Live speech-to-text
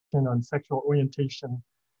on sexual orientation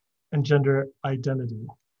and gender identity.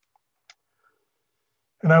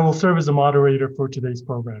 And I will serve as a moderator for today's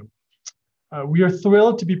program. We are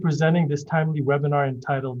thrilled to be presenting this timely webinar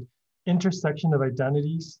entitled Intersection of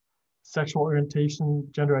Identities, Sexual Orientation,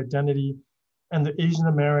 Gender Identity, and the Asian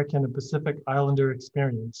American and Pacific Islander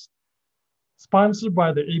Experience. Sponsored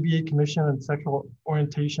by the ABA Commission on Sexual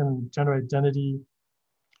Orientation and Gender Identity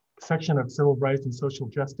section of Civil Rights and Social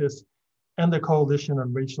Justice and the Coalition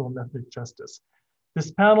on Racial and Ethnic Justice.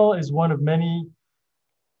 This panel is one of many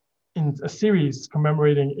in a series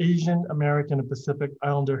commemorating Asian American and Pacific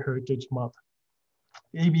Islander Heritage Month.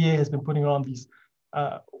 The ABA has been putting on these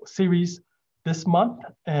series this month,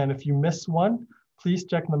 and if you missed one, please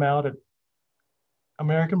check them out at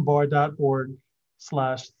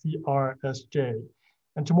americanbar.org/CRSJ.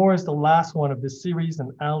 And tomorrow is the last one of this series,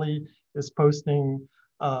 and Ali is posting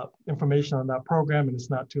information on that program, and it's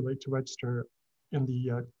not too late to register in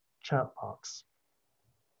the chat box.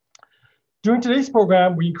 During today's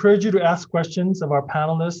program, we encourage you to ask questions of our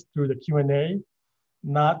panelists through the Q&A,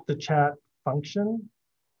 not the chat function.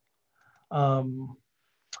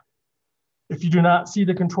 If you do not see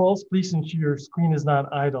the controls, please ensure your screen is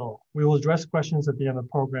not idle. We will address questions at the end of the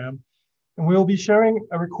program. And we will be sharing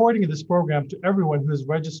a recording of this program to everyone who is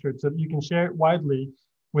registered so that you can share it widely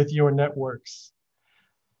with your networks.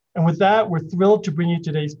 And with that, we're thrilled to bring you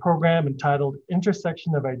today's program entitled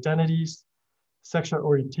Intersection of Identities, Sexual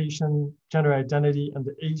Orientation, Gender Identity, and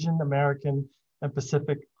the Asian American and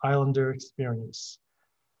Pacific Islander Experience.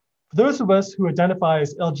 For those of us who identify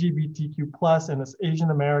as LGBTQ+ and as Asian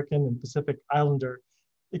American and Pacific Islander,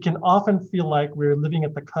 it can often feel like we're living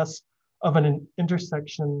at the cusp of an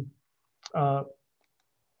intersection that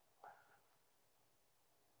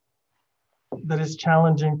is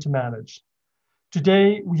challenging to manage.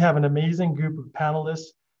 Today, we have an amazing group of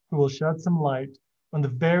panelists who will shed some light on the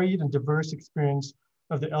varied and diverse experience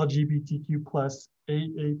of the LGBTQ+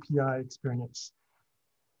 AAPI experience.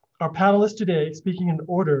 Our panelists today, speaking in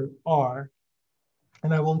order, are,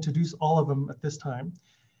 and I will introduce all of them at this time,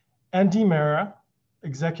 Andy Mera,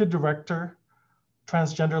 Executive Director,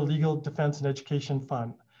 Transgender Legal Defense and Education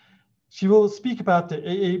Fund. She will speak about the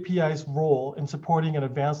AAPI's role in supporting and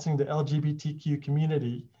advancing the LGBTQ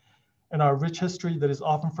community and our rich history that is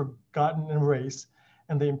often forgotten and erased,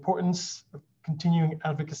 and the importance of continuing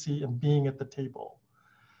advocacy and being at the table.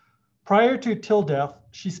 Prior to till death,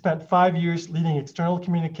 she spent 5 years leading external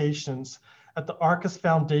communications at the Arcus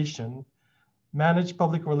Foundation, managed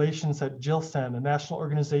public relations at GILSEN, a national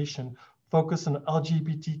organization focused on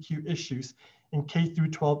LGBTQ issues in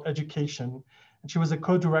K-12 education. And she was a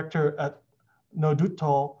co-director at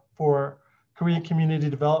Nodutol for Korean Community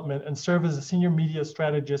Development and served as a senior media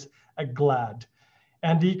strategist at GLAAD.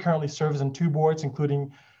 Andy currently serves on 2 boards,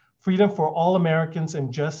 including Freedom for All Americans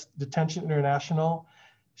and Just Detention International.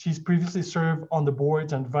 She's previously served on the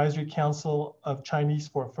boards and advisory council of Chinese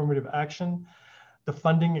for Affirmative Action, the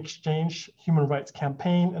Funding Exchange Human Rights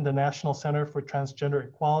Campaign, and the National Center for Transgender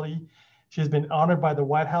Equality. She has been honored by the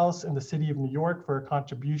White House and the City of New York for her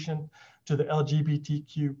contribution to the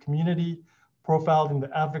LGBTQ community, profiled in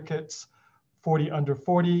the Advocates 40 Under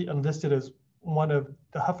 40, and listed as one of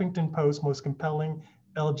the Huffington Post's most compelling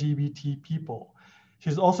LGBT people.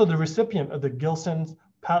 She's also the recipient of the Gilson's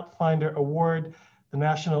Pathfinder Award, the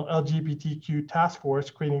National LGBTQ Task Force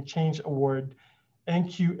Creating Change Award,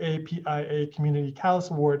 NQAPIA Community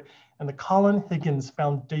Catalyst Award, and the Colin Higgins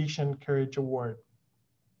Foundation Courage Award.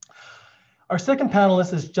 Our second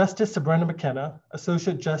panelist is Justice Sabrina McKenna,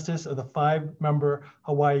 Associate Justice of the 5-member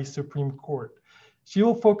Hawaii Supreme Court. She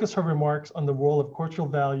will focus her remarks on the role of cultural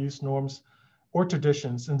values, norms, or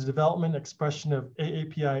traditions in the development and expression of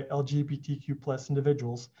AAPI LGBTQ+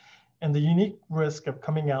 individuals and the unique risk of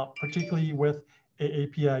coming out, particularly with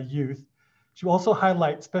AAPI youth. She will also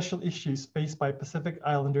highlight special issues faced by Pacific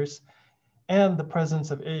Islanders and the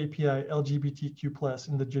presence of AAPI LGBTQ+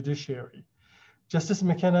 in the judiciary. Justice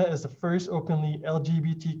McKenna is the first openly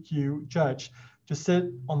LGBTQ judge to sit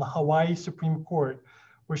on the Hawaii Supreme Court,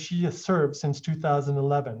 where she has served since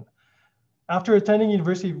 2011. After attending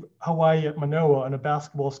University of Hawaii at Manoa on a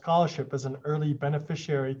basketball scholarship as an early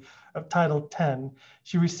beneficiary of Title X,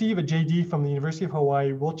 she received a JD from the University of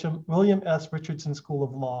Hawaii William S. Richardson School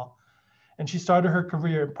of Law, and she started her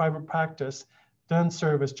career in private practice, then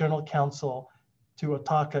served as general counsel to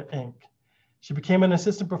Otaka Inc. She became an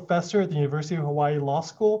assistant professor at the University of Hawaii Law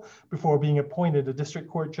School before being appointed a district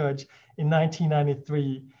court judge in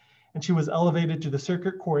 1993, and she was elevated to the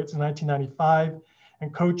circuit courts in 1995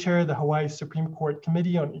 and co-chaired the Hawaii Supreme Court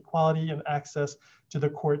Committee on Equality and Access to the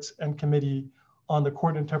Courts and Committee on the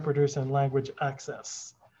Court Interpreters and Language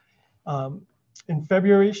Access. In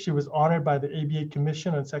February, she was honored by the ABA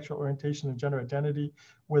Commission on Sexual Orientation and Gender Identity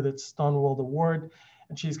with its Stonewall Award,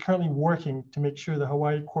 and she's currently working to make sure the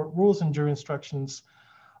Hawaii court rules and jury instructions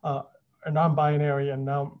are non-binary, and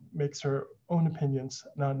now makes her own opinions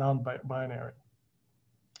non-binary.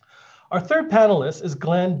 Our third panelist is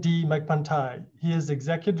Glenn D. Magpantai. He is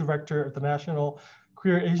Executive Director of the National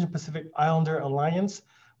Queer Asian Pacific Islander Alliance,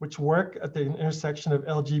 which work at the intersection of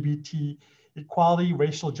LGBT equality,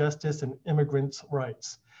 racial justice, and immigrants'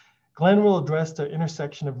 rights. Glenn will address the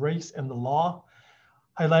intersection of race and the law,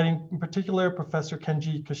 highlighting in particular Professor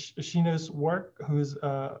Kenji Kashina's work, who is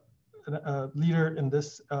a leader in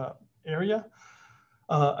this area,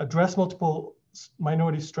 address multiple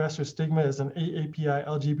minority stress or stigma as an AAPI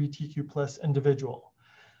LGBTQ+ individual.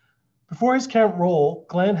 Before his current role,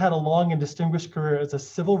 Glenn had a long and distinguished career as a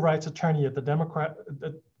civil rights attorney at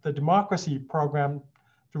the Democracy Program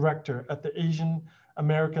Director at the Asian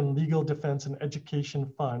American Legal Defense and Education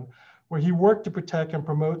Fund, where he worked to protect and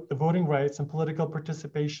promote the voting rights and political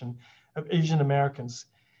participation of Asian Americans.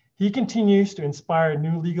 He continues to inspire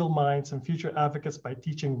new legal minds and future advocates by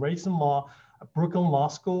teaching race and law at Brooklyn Law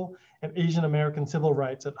School and Asian American civil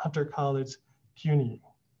rights at Hunter College, CUNY.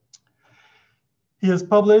 He has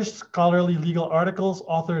published scholarly legal articles,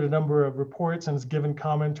 authored a number of reports, and has given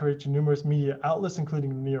commentary to numerous media outlets,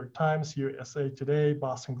 including the New York Times, USA Today,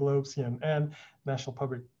 Boston Globe, CNN, National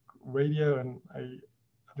Public Radio, and I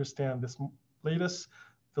understand this latest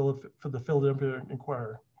for the Philadelphia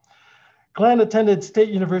Inquirer. Glenn attended State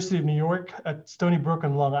University of New York at Stony Brook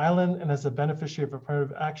on Long Island, and as a beneficiary of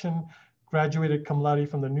affirmative action, graduated cum laude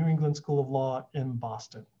from the New England School of Law in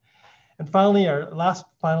Boston. And finally, our last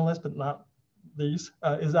finalist, but not least,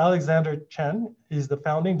 is Alexander Chen. He's the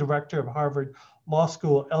founding director of Harvard Law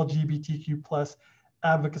School LGBTQ+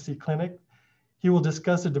 Advocacy Clinic. He will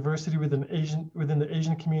discuss the diversity within the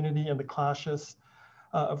Asian community and the clashes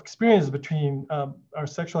of experiences between our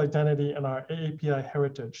sexual identity and our AAPI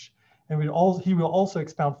heritage. And he will also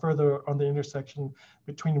expound further on the intersection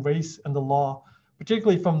between race and the law,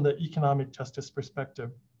 particularly from the economic justice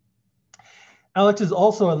perspective. Alex is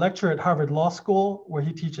also a lecturer at Harvard Law School, where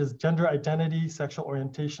he teaches gender identity, sexual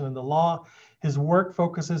orientation, and the law. His work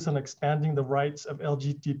focuses on expanding the rights of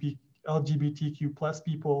LGBTQ+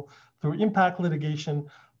 people through impact litigation,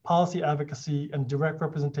 policy advocacy, and direct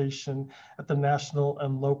representation at the national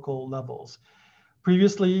and local levels.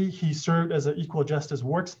 Previously, he served as an Equal Justice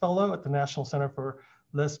Works Fellow at the National Center for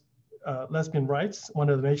Lesbian Rights, one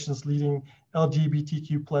of the nation's leading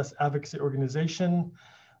LGBTQ+ advocacy organization.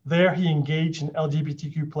 There, he engaged in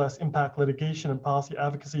LGBTQ+ impact litigation and policy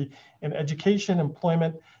advocacy in education,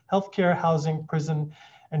 employment, healthcare, housing, prison,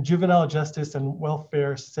 and juvenile justice and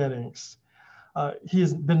welfare settings. He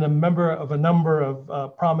has been a member of a number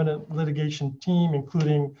of prominent litigation teams,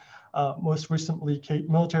 including most recently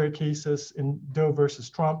military cases in Doe versus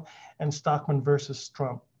Trump and Stockman versus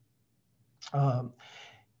Trump.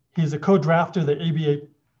 He's a co-drafter of the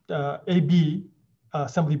AB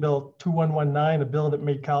Assembly Bill 2119, a bill that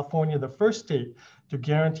made California the first state to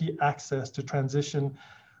guarantee access to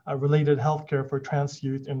transition-related healthcare for trans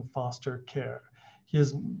youth in foster care. He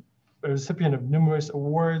is a recipient of numerous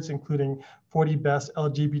awards, including 40 Best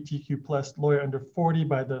LGBTQ+ Lawyer Under 40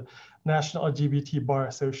 by the National LGBT Bar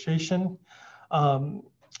Association.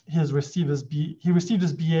 He received his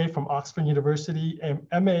BA from Oxford University,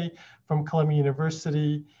 MA from Columbia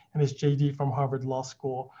University, and his JD from Harvard Law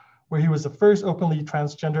School, where he was the first openly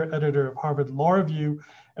transgender editor of Harvard Law Review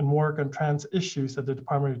and worked on trans issues at the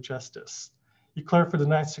Department of Justice. He clerked for the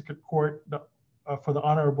Ninth Circuit Court for the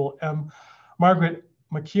Honorable M. Margaret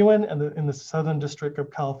McEwen, and in the Southern District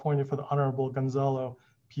of California for the Honorable Gonzalo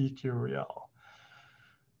P. Curiel.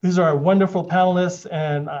 These are our wonderful panelists,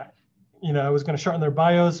 and I was going to shorten their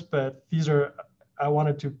bios, but I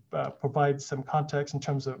wanted to provide some context in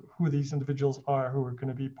terms of who these individuals are who are going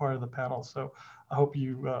to be part of the panel. So I hope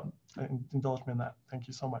you indulge me in that. Thank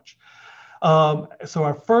you so much. So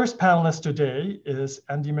our first panelist today is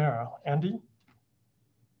Andy Mera. Andy?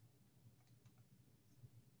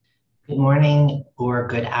 Good morning or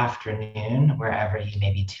good afternoon, wherever you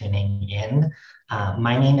may be tuning in.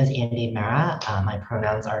 My name is Andy Mera. My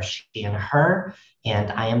pronouns are she and her,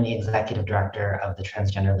 and I am the Executive Director of the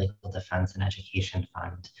Transgender Legal Defense and Education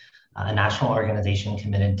Fund, a national organization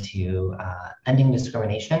committed to ending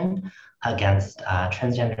discrimination against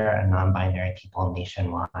transgender and non-binary people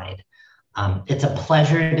nationwide. It's a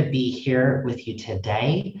pleasure to be here with you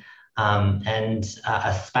today. And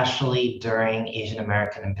especially during Asian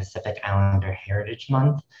American and Pacific Islander Heritage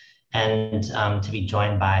Month, and to be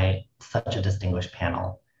joined by such a distinguished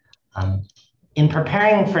panel. In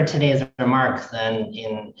preparing for today's remarks and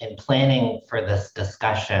in planning for this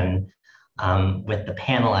discussion with the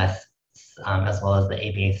panelists, as well as the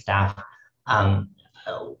ABA staff, um,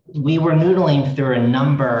 we were noodling through a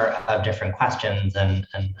number of different questions and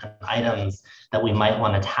items that we might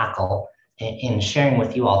want to tackle in sharing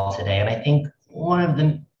with you all today. And I think one of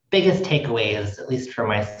the biggest takeaways, at least for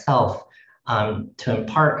myself, to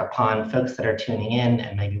impart upon folks that are tuning in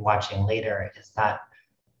and maybe watching later, is that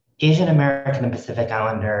Asian American and Pacific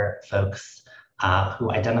Islander folks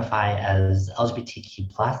who identify as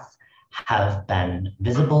LGBTQ plus have been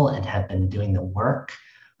visible and have been doing the work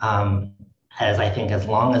as I think as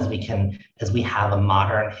long as we have a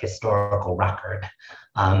modern historical record.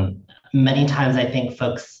 Many times I think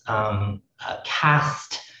folks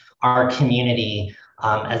cast our community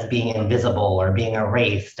as being invisible or being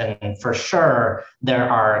erased. And for sure, there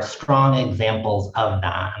are strong examples of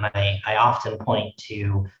that. And I often point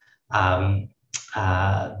to the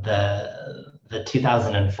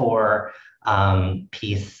 2004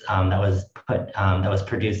 piece that was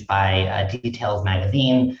produced by Details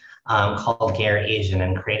magazine called Gay or Asian,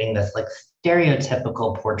 and creating this like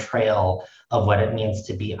stereotypical portrayal of what it means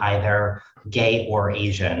to be either gay or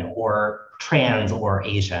Asian or trans or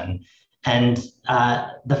Asian. And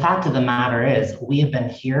the fact of the matter is we have been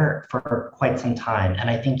here for quite some time. And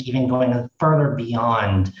I think even going further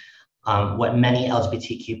beyond what many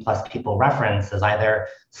LGBTQ plus people reference as either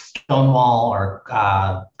Stonewall or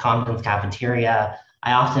Compton's cafeteria,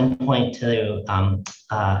 I often point to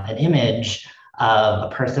an image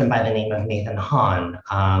of a person by the name of Nathan Hahn,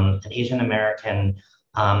 an Asian American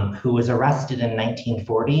who was arrested in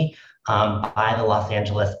 1940 by the Los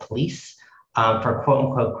Angeles police for quote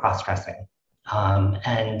unquote cross-dressing.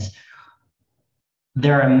 And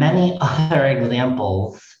there are many other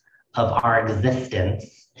examples of our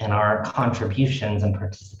existence and our contributions and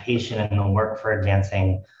participation in the work for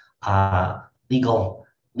advancing legal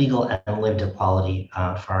and lived equality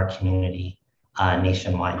for our community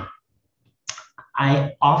nationwide.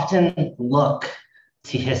 I often look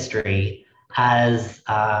to history as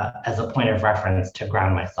a point of reference to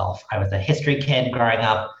ground myself. I was a history kid growing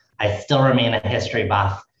up. I still remain a history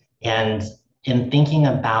buff. And in thinking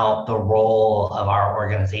about the role of our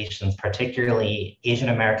organizations, particularly Asian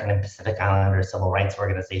American and Pacific Islander civil rights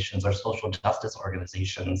organizations or social justice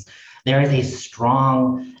organizations, there is a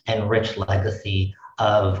strong and rich legacy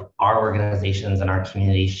of our organizations and our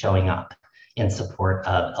communities showing up in support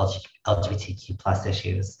of LGBTQ plus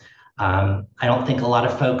issues. I don't think a lot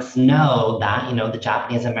of folks know that, the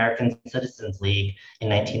Japanese American Citizens League in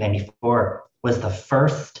 1994 was the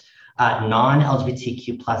first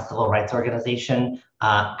non-LGBTQ plus civil rights organization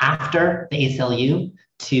after the ACLU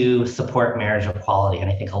to support marriage equality. And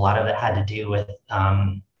I think a lot of it had to do with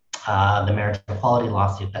the marriage equality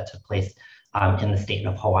lawsuit that took place in the state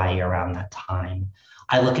of Hawaii around that time.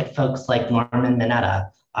 I look at folks like Norman Mineta,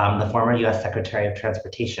 the former US Secretary of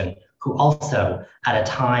Transportation, who also at a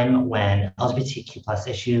time when LGBTQ plus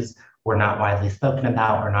issues were not widely spoken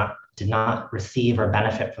about or did not receive or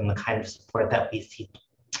benefit from the kind of support that we see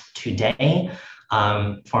today,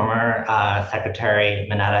 former Secretary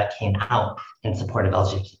Mineta came out in support of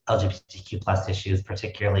LGBTQ plus issues,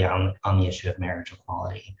 particularly on the issue of marriage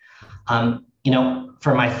equality.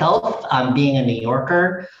 For myself, being a New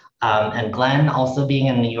Yorker, and Glenn also being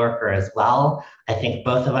a New Yorker as well, I think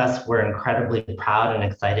both of us were incredibly proud and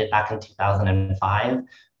excited back in 2005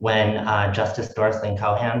 when Justice Doris Lynn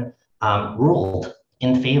Cohan ruled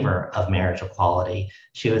in favor of marriage equality.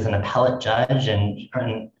 She was an appellate judge, and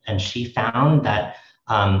she found that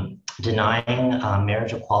denying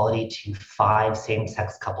marriage equality to 5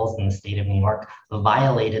 same-sex couples in the state of New York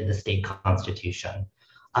violated the state constitution.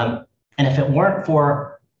 And if it weren't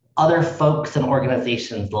for other folks and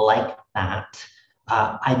organizations like that,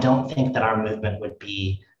 I don't think that our movement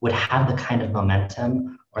would have the kind of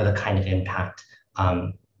momentum or the kind of impact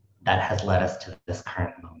that has led us to this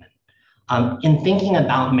current moment. In thinking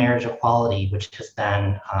about marriage equality, which has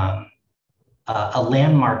been a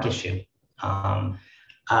landmark issue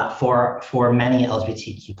for many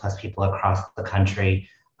LGBTQ plus people across the country,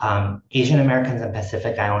 Asian Americans and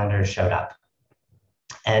Pacific Islanders showed up.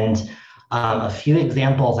 And a few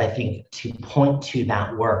examples, I think, to point to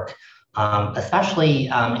that work, especially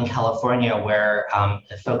in California, where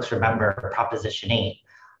if folks remember Proposition 8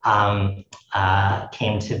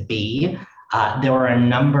 came to be. There were a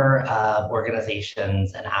number of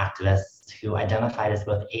organizations and activists who identified as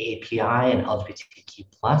both AAPI and LGBTQ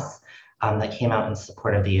plus that came out in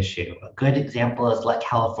support of the issue. A good example is Let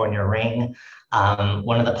California Ring,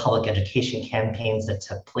 one of the public education campaigns that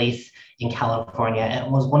took place in California.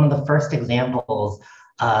 It was one of the first examples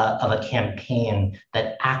of a campaign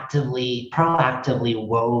that proactively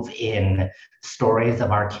wove in stories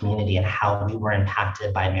of our community and how we were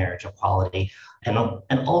impacted by marriage equality, and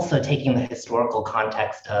also taking the historical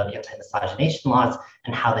context of anti-miscegenation laws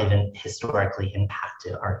and how they've historically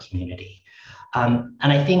impacted our community. And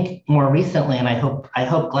I think more recently, and I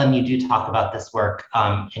hope Glenn, you do talk about this work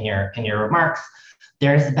in your remarks,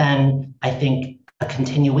 there's been, I think, a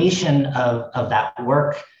continuation of that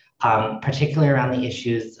work, particularly around the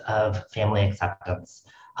issues of family acceptance.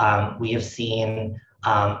 We have seen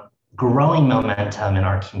growing momentum in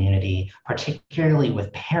our community, particularly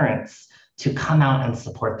with parents, to come out and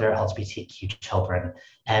support their LGBTQ children.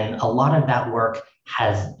 And a lot of that work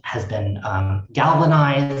has been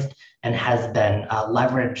galvanized and has been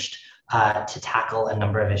leveraged to tackle a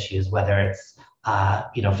number of issues, whether it's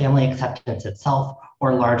family acceptance itself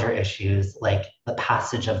or larger issues like the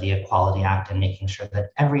passage of the Equality Act and making sure that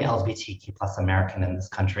every LGBTQ plus American in this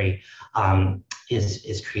country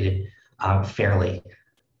is treated fairly.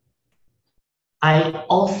 I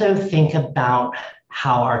also think about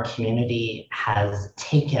how our community has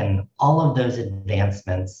taken all of those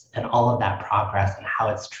advancements and all of that progress and how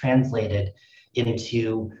it's translated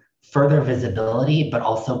into further visibility, but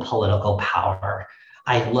also political power.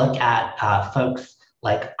 I look at folks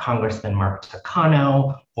like Congressman Mark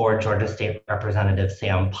Takano or Georgia State Representative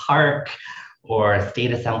Sam Park or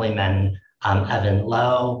State Assemblyman Evan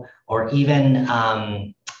Lowe, or even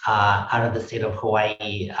out of the state of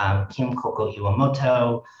Hawaii, Kim Koko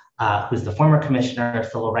Iwamoto, who's the former commissioner of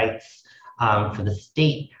civil rights for the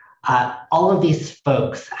state. All of these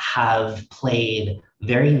folks have played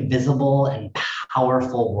very visible and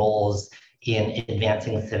powerful roles in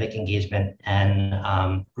advancing civic engagement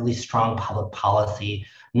and really strong public policy,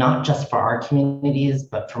 not just for our communities,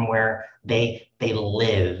 but from where they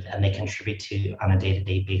live and they contribute to on a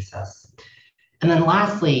day-to-day basis. And then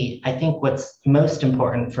lastly, I think what's most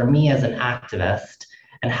important for me as an activist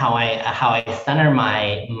and how I center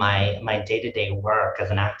my day-to-day work as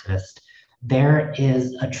an activist, there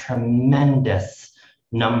is a tremendous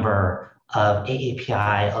number of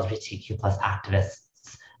AAPI LGBTQ plus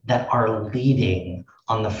activists that are leading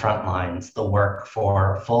on the front lines the work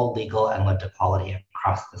for full legal and lived equality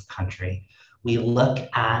across this country. We look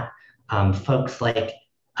at folks like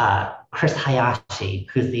Chris Hayashi,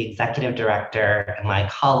 who's the executive director and my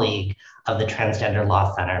colleague of the Transgender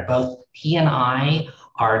Law Center. Both he and I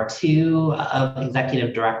are two of the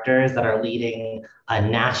executive directors that are leading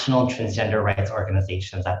national transgender rights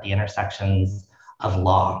organizations at the intersections of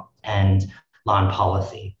law and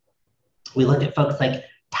policy. We look at folks like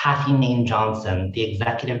Taffy Main Johnson, the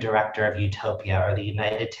executive director of Utopia, or the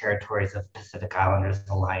United Territories of Pacific Islanders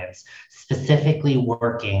Alliance, specifically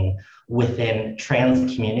working within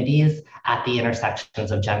trans communities at the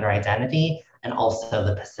intersections of gender identity and also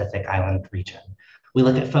the Pacific Island region. We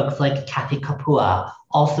look at folks like Kathy Kapua,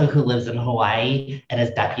 also who lives in Hawaii and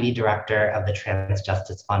is deputy director of the Trans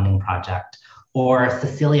Justice Funding Project, or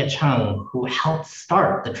Cecilia Chung, who helped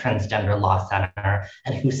start the Transgender Law Center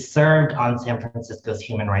and who served on San Francisco's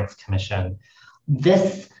Human Rights Commission.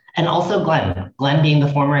 And also Glenn being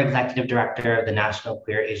the former executive director of the National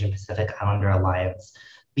Queer Asian Pacific Islander Alliance.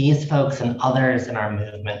 These folks and others in our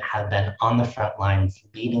movement have been on the front lines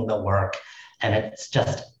leading the work, and it's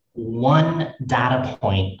just one data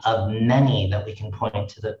point of many that we can point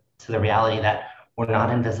to the reality that we're not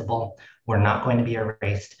invisible, we're not going to be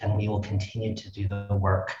erased, and we will continue to do the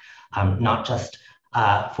work, not just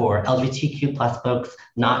for LGBTQ plus folks,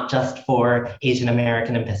 not just for Asian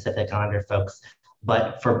American and Pacific Islander folks,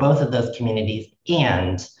 but for both of those communities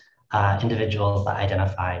and individuals that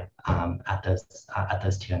identify at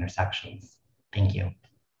those two intersections. Thank you.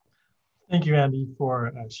 Thank you, Andy,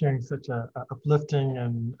 for sharing such a uplifting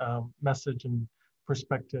and message and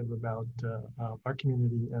perspective about our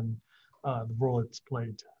community and the role it's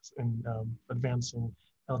played in advancing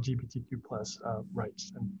LGBTQ plus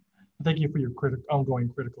rights. And thank you for your ongoing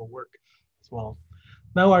critical work as well.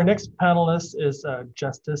 Now our next panelist is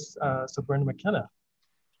Justice Sabrina McKenna.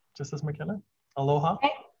 Justice McKenna, aloha.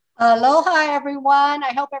 Hey. Aloha, everyone.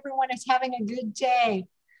 I hope everyone is having a good day.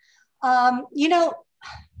 You know,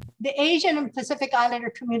 the Asian and Pacific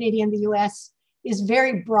Islander community in the US is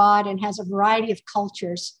very broad and has a variety of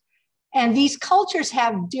cultures. And these cultures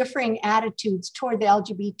have differing attitudes toward the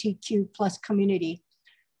LGBTQ plus community.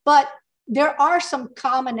 But there are some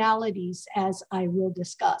commonalities, as I will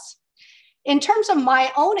discuss. In terms of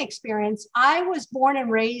my own experience, I was born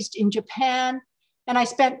and raised in Japan, and I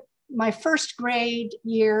spent my first grade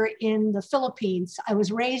year in the Philippines. I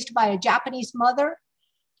was raised by a Japanese mother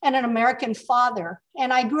and an American father.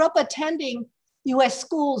 And I grew up attending US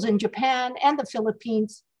schools in Japan and the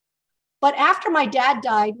Philippines. But after my dad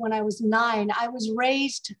died when I was 9, I was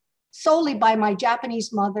raised solely by my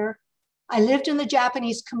Japanese mother. I lived in the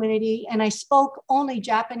Japanese community and I spoke only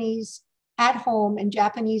Japanese at home, and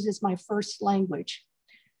Japanese is my first language.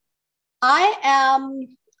 I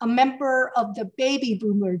am a member of the baby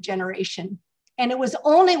boomer generation. And it was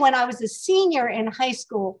only when I was a senior in high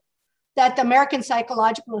school that the American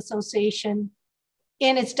Psychological Association,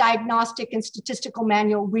 in its diagnostic and statistical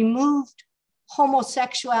manual, removed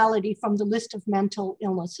homosexuality from the list of mental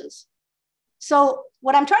illnesses. So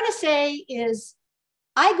what I'm trying to say is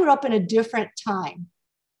I grew up in a different time.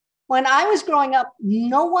 When I was growing up,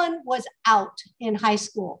 no one was out in high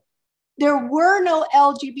school. There were no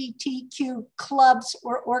LGBTQ clubs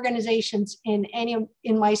or organizations in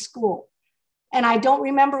my school. And I don't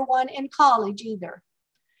remember one in college either.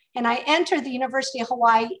 And I entered the University of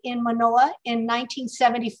Hawaii in Manoa in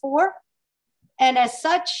 1974. And as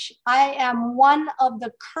such, I am one of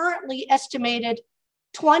the currently estimated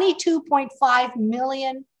 22.5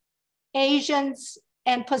 million Asians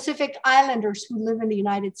and Pacific Islanders who live in the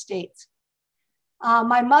United States.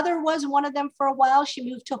 My mother was one of them for a while. She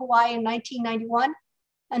moved to Hawaii in 1991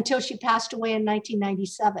 until she passed away in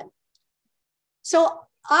 1997. So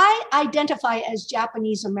I identify as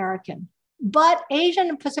Japanese American, but Asian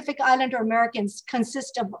and Pacific Islander Americans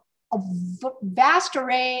consist of a vast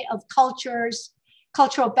array of cultures,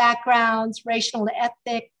 cultural backgrounds, racial and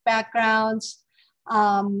ethnic backgrounds.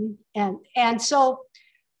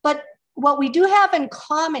 But what we do have in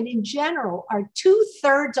common in general are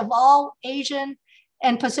 2/3 of all Asian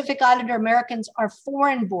and Pacific Islander Americans are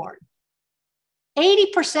foreign born.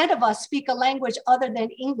 80% of us speak a language other than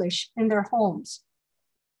English in their homes.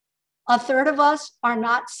 1/3 of us are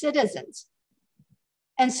not citizens.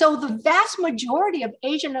 And so the vast majority of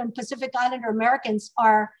Asian and Pacific Islander Americans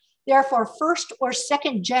are therefore first or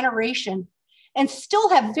second generation and still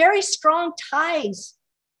have very strong ties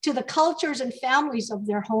to the cultures and families of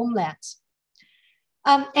their homelands.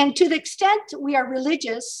 And to the extent we are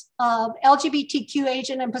religious, LGBTQ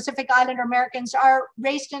Asian and Pacific Islander Americans are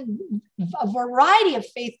raised in a variety of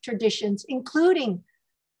faith traditions, including,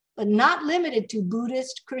 but not limited to,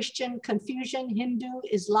 Buddhist, Christian, Confucian, Hindu,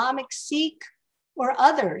 Islamic, Sikh, or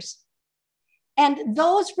others. And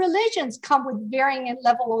those religions come with varying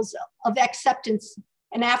levels of acceptance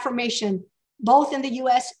and affirmation, both in the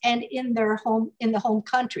US and in the home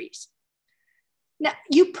countries. Now,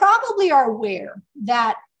 you probably are aware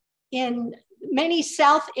that in many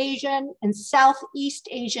South Asian and Southeast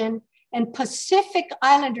Asian and Pacific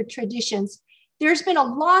Islander traditions, there's been a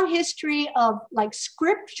long history of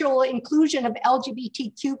scriptural inclusion of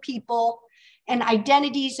LGBTQ people and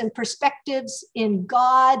identities and perspectives in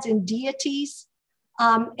gods and deities,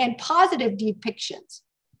 and positive depictions.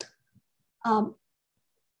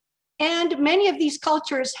 And many of these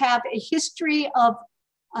cultures have a history of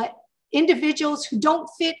individuals who don't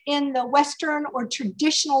fit in the Western or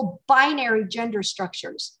traditional binary gender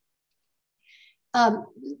structures.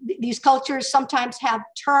 These cultures sometimes have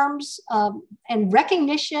terms and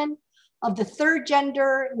recognition of the third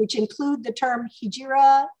gender, which include the term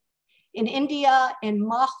hijira in India and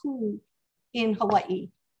mahu in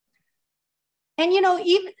Hawaii. And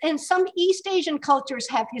even in some East Asian cultures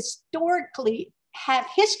have histories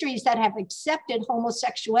that have accepted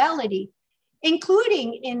homosexuality,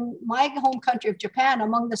 including in my home country of Japan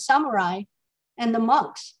among the samurai and the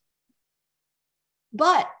monks.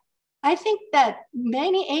 But I think that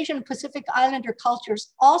many Asian Pacific Islander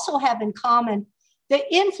cultures also have in common the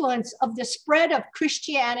influence of the spread of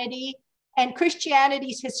Christianity and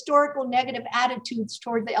Christianity's historical negative attitudes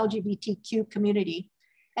toward the LGBTQ community.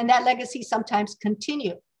 And that legacy sometimes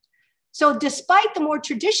continue. So despite the more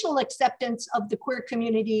traditional acceptance of the queer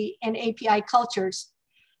community and API cultures,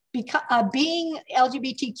 being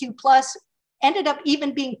LGBTQ plus ended up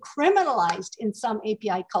even being criminalized in some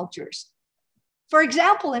API cultures. For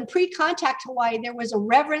example, in pre-contact Hawaii, there was a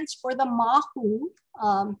reverence for the mahu.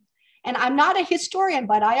 And I'm not a historian,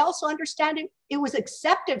 but I also understand it was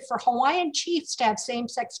accepted for Hawaiian chiefs to have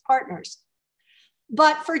same-sex partners.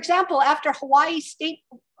 But for example, after Hawaii's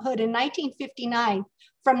statehood in 1959,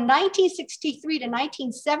 from 1963 to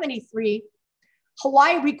 1973,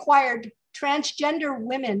 Hawaii required transgender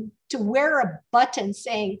women to wear a button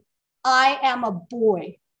saying, "I am a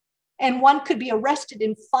boy." And one could be arrested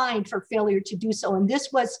and fined for failure to do so. And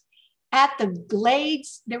this was at the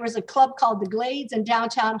Glades. There was a club called the Glades in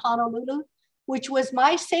downtown Honolulu, which was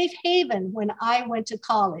my safe haven when I went to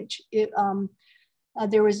college.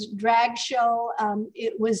 There was a drag show.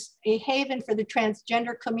 It was a haven for the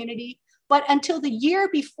transgender community. But until the year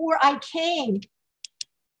before I came,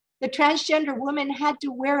 the transgender woman had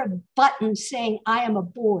to wear a button saying, I am a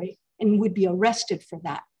boy, and would be arrested for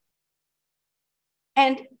that.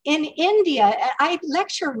 And in India, I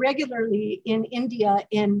lecture regularly in India,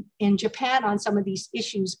 in Japan on some of these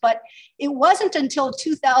issues, but it wasn't until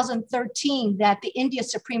 2013 that the India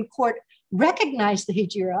Supreme Court recognized the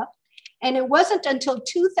hijra. And it wasn't until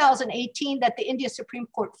 2018 that the India Supreme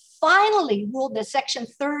Court finally ruled that Section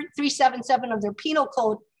 377 of their penal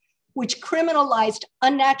code, which criminalized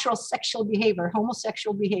unnatural sexual behavior,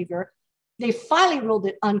 homosexual behavior, they finally ruled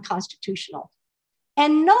it unconstitutional.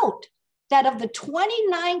 And note that of the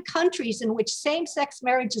 29 countries in which same-sex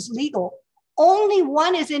marriage is legal, only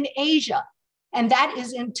one is in Asia, and that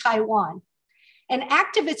is in Taiwan. And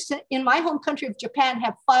activists in my home country of Japan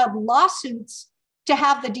have filed lawsuits to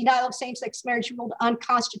have the denial of same-sex marriage ruled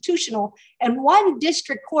unconstitutional. And one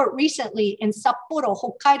district court recently in Sapporo,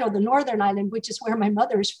 Hokkaido, the Northern Island, which is where my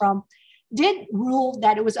mother is from, did rule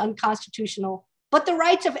that it was unconstitutional. But the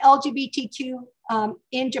rights of LGBTQ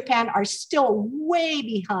in Japan are still way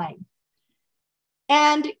behind.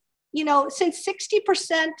 And, you know, since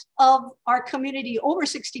 60% of our community, over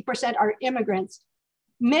 60% are immigrants,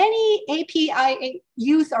 many API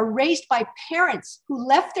youth are raised by parents who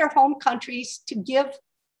left their home countries to give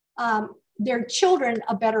their children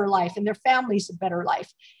a better life and their families a better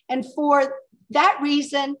life. And for that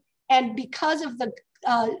reason, and because of the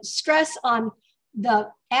stress on the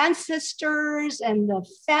ancestors and the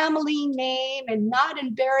family name and not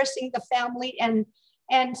embarrassing the family, and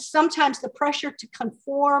sometimes the pressure to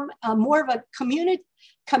conform more of a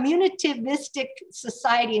communitivistic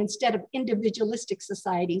society instead of individualistic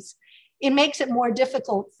societies, it makes it more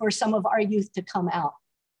difficult for some of our youth to come out.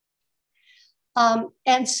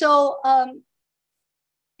 And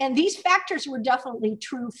these factors were definitely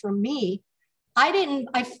true for me.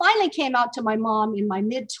 I finally came out to my mom in my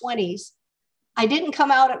mid-20s. I didn't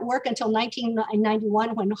come out at work until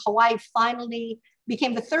 1991 when Hawaii finally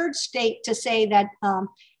became the third state to say that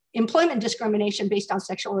employment discrimination based on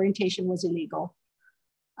sexual orientation was illegal.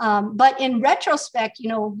 But in retrospect, you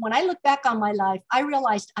know, when I look back on my life, I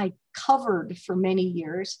realized I covered for many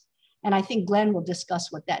years. And I think Glenn will discuss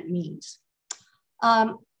what that means.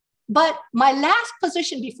 But my last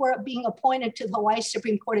position before being appointed to the Hawaii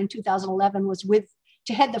Supreme Court in 2011 was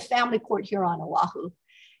to head the family court here on Oahu.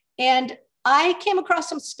 And I came across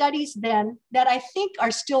some studies then that I think are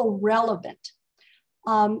still relevant.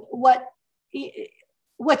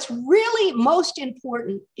 What's really most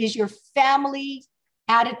important is your family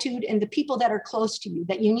attitude and the people that are close to you,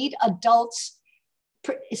 that you need adults,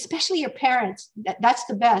 especially your parents, that's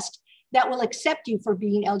the best, that will accept you for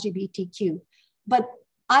being LGBTQ. But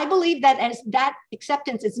I believe that as that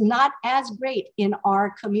acceptance is not as great in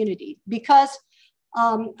our community, because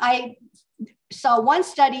I saw one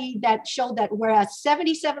study that showed that whereas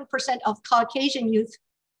 77% of Caucasian youth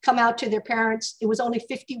come out to their parents, it was only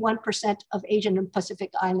 51% of Asian and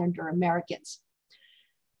Pacific Islander Americans.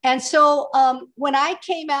 And so when I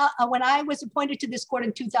came out, when I was appointed to this court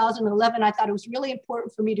in 2011, I thought it was really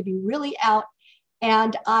important for me to be really out.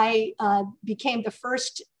 And I became the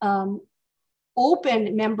first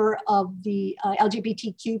open member of the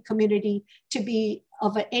LGBTQ community to be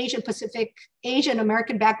of an Asian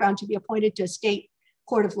American background to be appointed to a state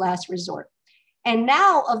court of last resort. And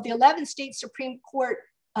now of the 11 state Supreme Court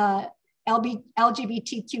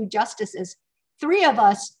LGBTQ justices, 3 of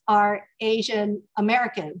us are Asian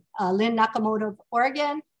American, Lynn Nakamoto of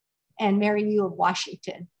Oregon and Mary Yu of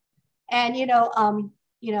Washington. And, you know,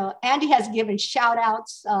 Andy has given shout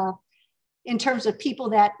outs in terms of people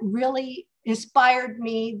that really inspired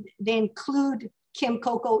me. They include Kim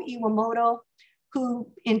Koko Iwamoto,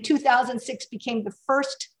 who in 2006 became the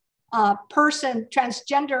first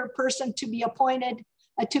transgender person to be appointed,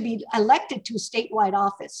 to be elected to a statewide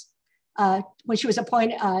office when she was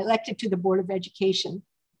elected to the Board of Education.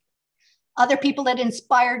 Other people that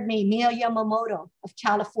inspired me, Mia Yamamoto of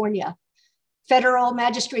California, Federal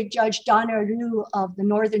Magistrate Judge Donna Ryu of the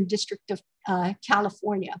Northern District of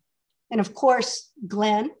California, and of course,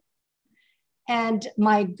 Glenn, and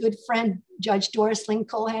my good friend, Judge Doris Lynn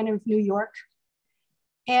Cohan of New York.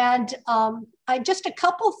 And just a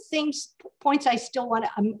couple points I still want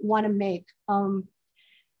to make.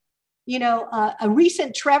 You know, a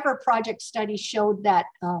recent Trevor Project study showed that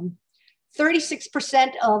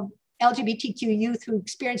 36% of LGBTQ youth who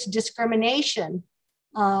experienced discrimination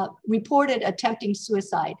reported attempting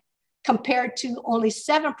suicide, compared to only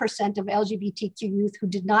 7% of LGBTQ youth who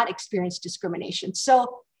did not experience discrimination.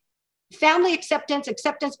 So family acceptance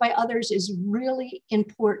by others is really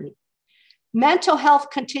important. Mental health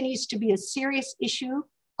continues to be a serious issue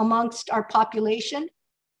amongst our population.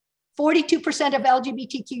 42% of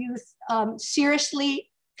LGBTQ youth seriously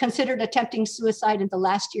considered attempting suicide in the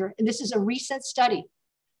last year. And this is a recent study.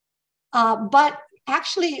 But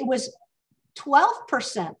actually it was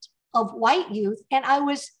 12% of white youth. And I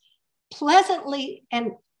was pleasantly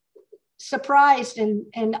and surprised,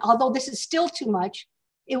 and although this is still too much,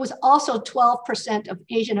 it was also 12% of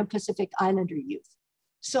Asian and Pacific Islander youth.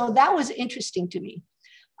 So that was interesting to me.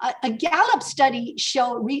 A Gallup study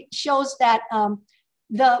shows that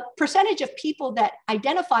the percentage of people that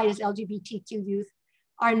identify as LGBTQ youth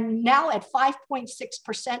are now at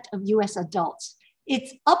 5.6% of US adults.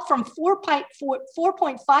 It's up from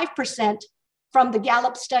 4.5% from the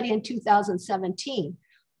Gallup study in 2017.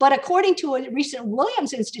 But according to a recent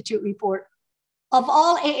Williams Institute report, of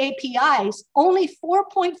all AAPIs, only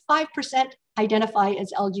 4.5% identify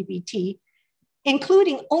as LGBT,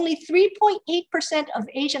 including only 3.8% of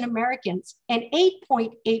Asian Americans and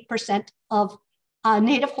 8.8% of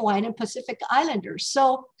Native Hawaiian and Pacific Islanders.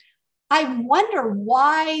 So I wonder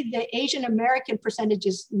why the Asian American percentage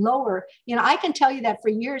is lower. You know, I can tell you that for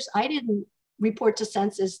years, I didn't report to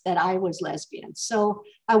census that I was lesbian. So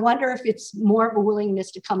I wonder if it's more of a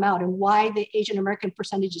willingness to come out and why the Asian American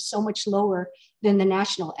percentage is so much lower than the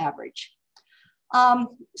national average.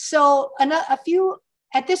 So a few,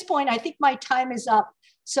 at this point, I think my time is up.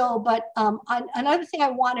 So, but another thing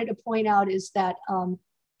I wanted to point out is that over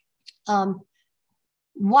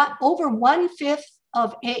 1/5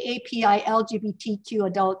 of AAPI LGBTQ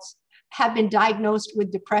adults have been diagnosed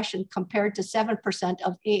with depression compared to 7%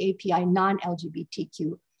 of AAPI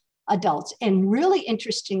non-LGBTQ adults. And really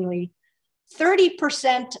interestingly,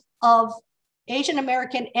 30% of Asian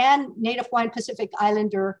American and Native Hawaiian Pacific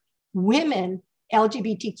Islander women,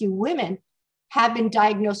 LGBTQ women, have been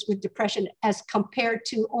diagnosed with depression as compared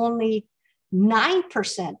to only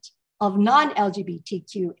 9% of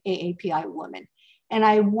non-LGBTQ AAPI women. And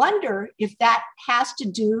I wonder if that has to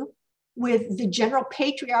do with the general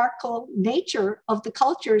patriarchal nature of the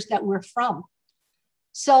cultures that we're from.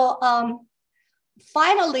 So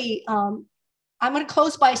finally, I'm going to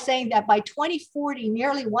close by saying that by 2040,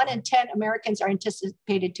 nearly 1 in 10 Americans are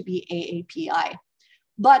anticipated to be AAPI.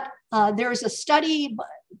 But there is a study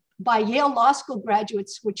by Yale Law School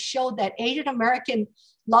graduates which showed that Asian American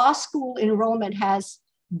law school enrollment has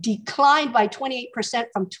declined by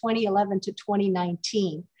 28% from 2011 to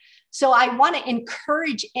 2019. So I want to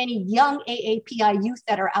encourage any young AAPI youth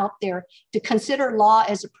that are out there to consider law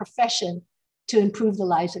as a profession to improve the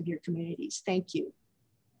lives of your communities. Thank you.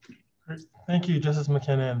 Great. Thank you, Justice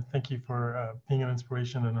McKenna, and thank you for being an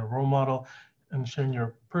inspiration and a role model and sharing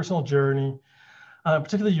your personal journey,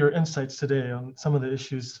 particularly your insights today on some of the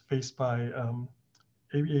issues faced by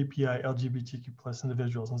AAPI LGBTQ+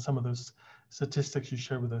 individuals, and some of those statistics you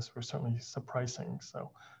shared with us were certainly surprising.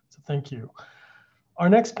 So thank you. Our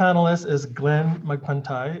next panelist is Glenn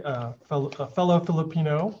Magpantai, a fellow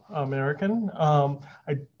Filipino American.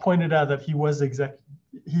 I pointed out that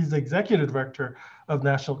he's the executive director of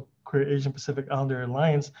National Queer Asian Pacific Islander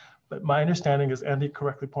Alliance, but my understanding, as Andy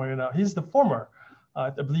correctly pointed out, he's the former. I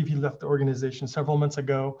believe he left the organization several months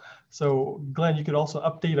ago. So Glenn, you could also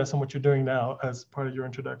update us on what you're doing now as part of your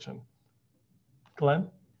introduction. Glenn?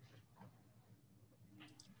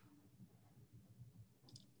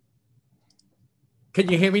 Can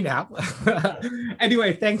you hear me now?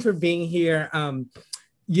 Anyway, thanks for being here.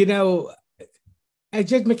 You know, as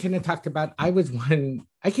Judge McKenna talked about, I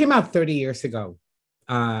came out 30 years ago,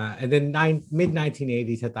 and then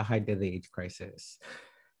mid-1980s at the height of the AIDS crisis.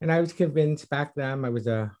 And I was convinced back then, I was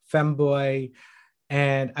a femboy,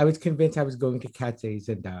 and I was convinced I was going to catch AIDS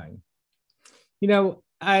and die. You know,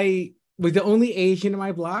 I was the only Asian in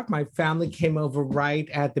my block. My family came over right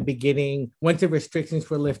at the beginning. Once the restrictions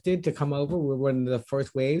were lifted to come over, we were one of the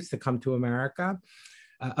first waves to come to America,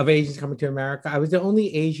 of Asians coming to America. I was the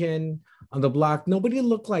only Asian on the block. Nobody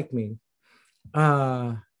looked like me.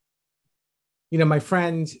 You know, my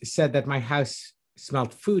friends said that my house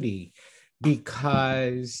smelled foodie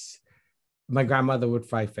because my grandmother would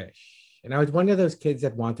fry fish. And I was one of those kids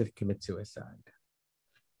that wanted to commit suicide.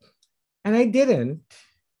 And I didn't,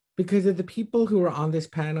 because of the people who were on this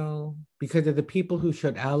panel, because of the people who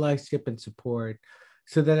showed allyship and support,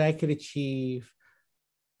 so that I could achieve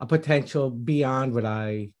a potential beyond what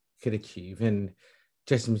I could achieve. And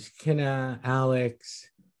Justice McKenna, Alex,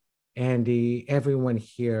 Andy, everyone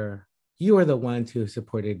here, you are the ones who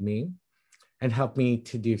supported me and helped me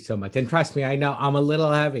to do so much. And trust me, I know I'm a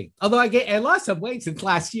little heavy, although I lost some weight since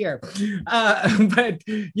last year. But,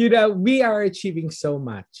 you know, we are achieving so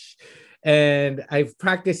much. And I've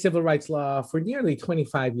practiced civil rights law for nearly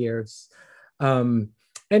 25 years.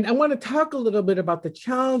 And I want to talk a little bit about the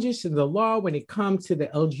challenges in the law when it comes to the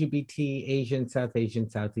LGBT Asian, South Asian,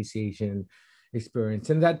 Southeast Asian experience,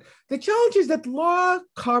 and that the challenge is that law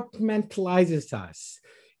compartmentalizes us.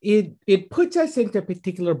 It puts us into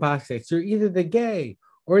particular boxes. You're either the gay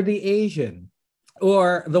or the Asian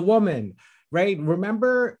or the woman, right?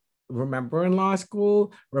 Remember in law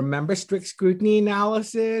school, remember strict scrutiny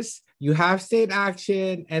analysis, you have state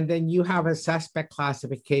action, and then you have a suspect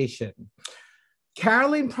classification.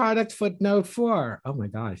 Caroline product footnote 4. Oh my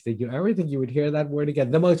gosh, did you ever think you would hear that word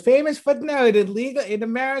again? The most famous footnote in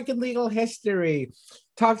American legal history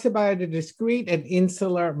talks about a discrete and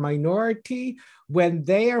insular minority. When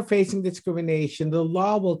they are facing discrimination, the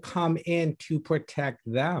law will come in to protect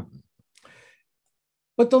them.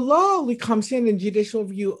 But the law only comes in judicial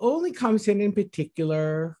review only comes in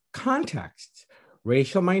particular contexts.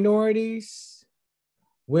 Racial minorities,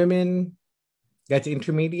 women, that's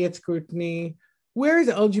intermediate scrutiny. Where is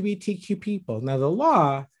LGBTQ people? Now the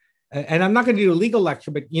law, and I'm not going to do a legal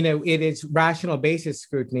lecture, but it is rational basis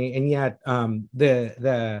scrutiny, and yet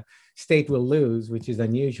the state will lose, which is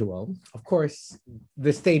unusual. Of course,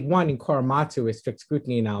 the state won in Korematsu with strict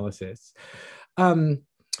scrutiny analysis.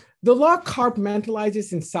 The law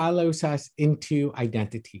compartmentalizes and silos us into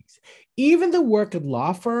identities. Even the work at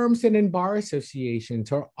law firms and in bar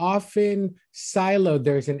associations are often siloed.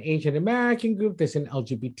 There's an Asian American group, there's an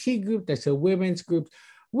LGBT group, there's a women's group.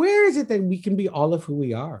 Where is it that we can be all of who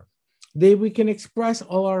we are? That we can express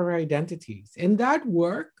all our identities. And that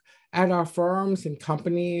work at our firms and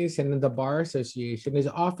companies and in the bar association is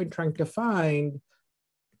often trying to find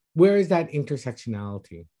where is that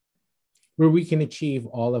intersectionality, where we can achieve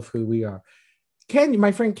all of who we are.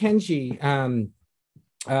 My friend Kenji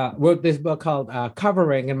wrote this book called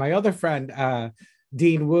Covering, and my other friend,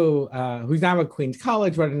 Dean Wu, who's now at Queens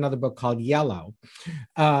College, wrote another book called Yellow.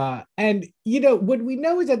 And what we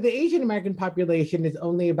know is that the Asian American population is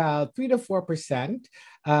only about 3 to 4%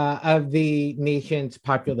 of the nation's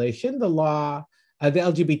population. The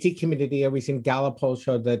LGBT community, a recent Gallup poll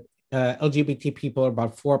showed that LGBT people are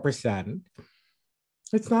about 4%.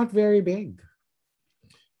 It's not very big.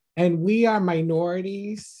 And we are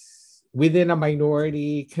minorities within a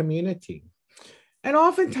minority community. And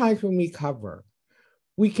oftentimes when we cover,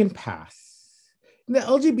 we can pass. In the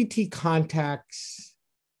LGBT context,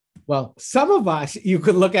 well, some of us, you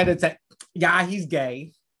could look at it and say, yeah, he's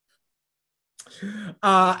gay.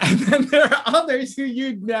 And then there are others who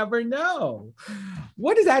you'd never know.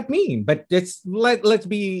 What does that mean? But let's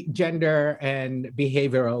be gender and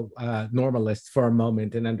behavioral normalists for a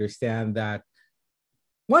moment and understand that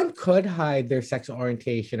one could hide their sexual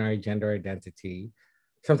orientation or gender identity,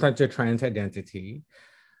 sometimes their trans identity.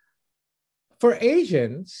 For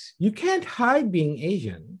Asians, you can't hide being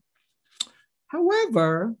Asian.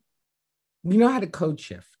 However, we know how to code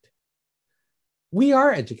shift. We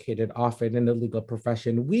are educated often in the legal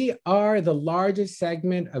profession. We are the largest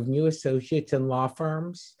segment of new associates in law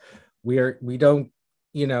firms. We don't,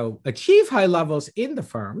 achieve high levels in the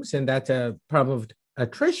firms, and that's a problem of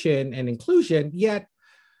attrition and inclusion, yet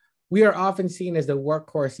we are often seen as the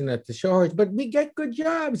workhorse and at the show horse, but we get good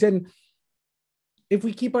jobs. And if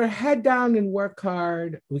we keep our head down and work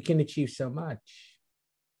hard, we can achieve so much.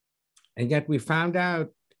 And yet we found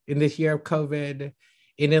out in this year of COVID,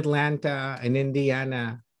 in Atlanta and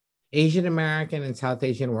Indiana, Asian American and South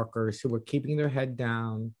Asian workers who were keeping their head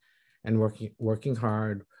down and working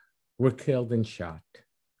hard were killed and shot.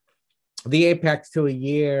 The apex to a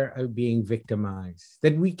year of being victimized,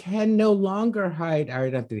 that we can no longer hide our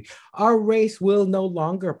identity. Our race will no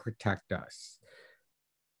longer protect us.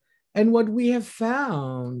 And what we have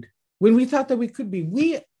found, when we thought that we could be,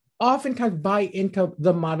 we oftentimes buy into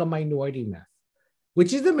the model minority myth,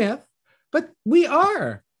 which is the myth, but we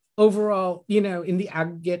are overall, in the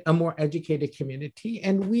aggregate, a more educated community,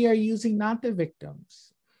 and we are using not the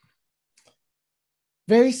victims.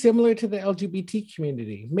 Very similar to the LGBT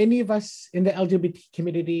community. Many of us in the LGBT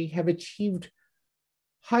community have achieved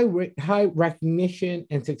high recognition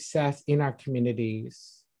and success in our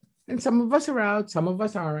communities. And some of us are out, some of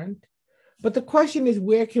us aren't. But the question is,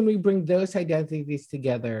 where can we bring those identities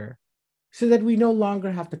together so that we no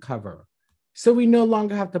longer have to cover? So we no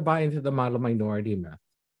longer have to buy into the model minority myth.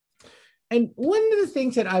 And one of the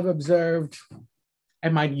things that I've observed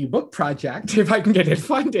in my new book project, if I can get it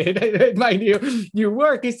funded, my new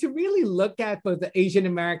work, is to really look at both the Asian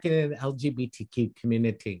American and LGBTQ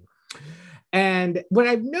community. And what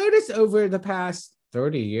I've noticed over the past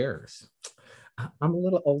 30 years I'm a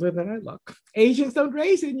little older than I look. Asians don't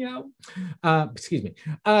raisin, excuse me.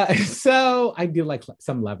 So I do like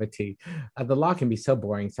some levity. The law can be so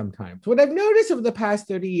boring sometimes. What I've noticed over the past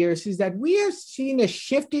 30 years is that we have seen a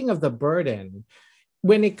shifting of the burden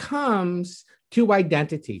when it comes to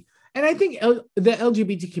identity. And I think the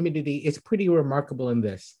LGBT community is pretty remarkable in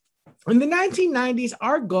this. In the 1990s,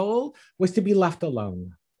 our goal was to be left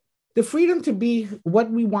alone. The freedom to be what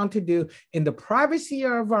we want to do in the privacy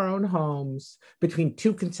of our own homes between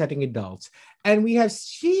two consenting adults. And we have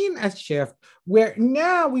seen a shift where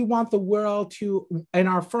now we want the world to, and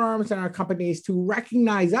our firms and our companies to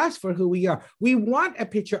recognize us for who we are. We want a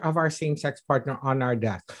picture of our same-sex partner on our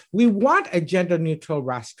desk. We want a gender-neutral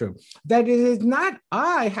restroom. That it is not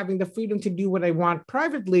I having the freedom to do what I want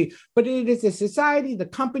privately, but it is the society, the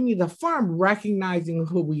company, the firm recognizing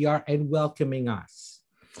who we are and welcoming us.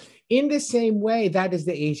 In the same way, that is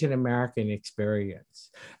the Asian American experience.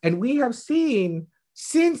 And we have seen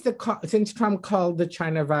since Trump called the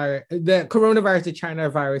coronavirus the China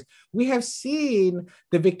virus, we have seen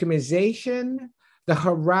the victimization, the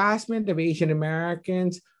harassment of Asian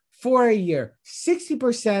Americans for a year.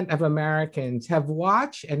 60% of Americans have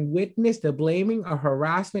watched and witnessed the blaming or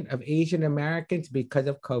harassment of Asian Americans because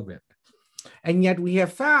of COVID. And yet we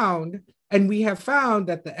have found that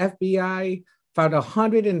the FBI found a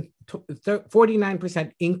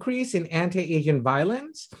 149% increase in anti-Asian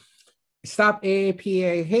violence, Stop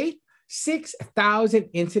AAPI hate, 6,000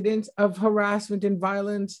 incidents of harassment and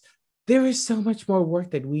violence. There is so much more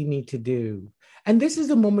work that we need to do. And this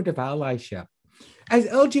is a moment of allyship. As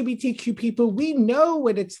LGBTQ people, we know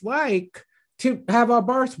what it's like to have our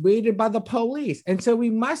bars raided by the police. And so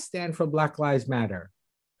we must stand for Black Lives Matter.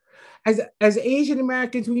 As Asian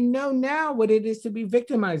Americans, we know now what it is to be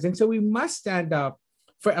victimized. And so we must stand up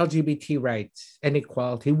for LGBT rights and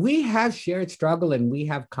equality. We have shared struggle and we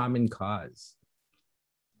have common cause.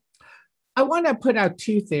 I want to put out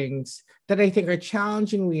two things that I think are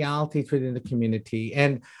challenging realities within the community.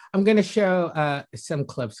 And I'm going to show some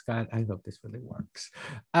clips, Scott. I hope this really works.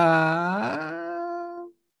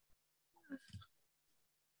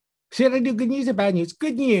 Should I do good news or bad news?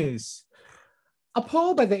 Good news. A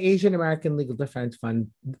poll by the Asian American Legal Defense Fund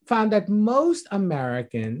found that most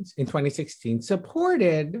Americans in 2016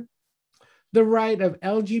 supported the right of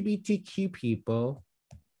LGBTQ people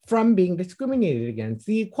from being discriminated against.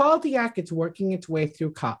 The Equality Act is working its way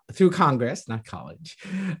through Congress, not college.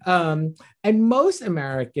 And most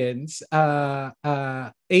Americans,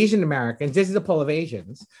 Asian Americans, this is a poll of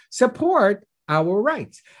Asians, support our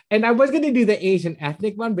rights. And I was going to do the Asian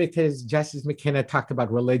ethnic one because Justice McKenna talked about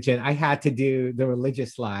religion. I had to do the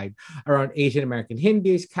religious slide around Asian American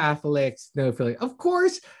Hindus, Catholics, no affiliate. Of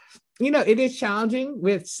course, it is challenging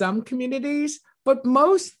with some communities, but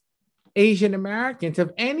most Asian Americans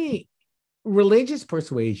of any religious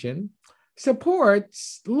persuasion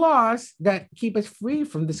supports laws that keep us free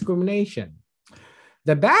from discrimination.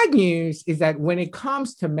 The bad news is that when it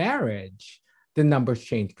comes to marriage, the numbers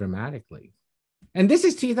change dramatically. And this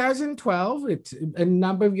is 2012, it's a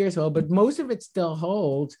number of years old, but most of it still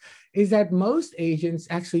holds, is that most Asians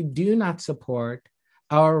actually do not support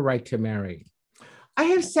our right to marry. I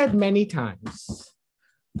have said many times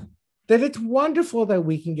that it's wonderful that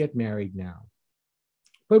we can get married now.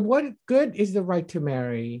 But what good is the right to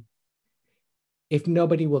marry if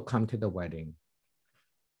nobody will come to the wedding?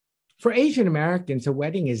 For Asian Americans, a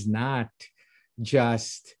wedding is not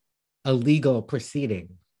just a legal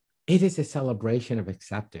proceeding. It is a celebration of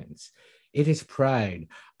acceptance. It is pride.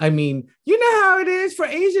 I mean, you know how it is for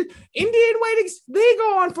Asian, Indian weddings, they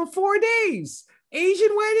go on for 4 days.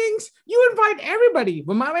 Asian weddings, you invite everybody.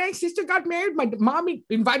 When my sister got married, my mom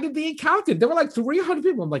invited the accountant. There were like 300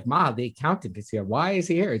 people. I'm like, Ma, the accountant is here. Why is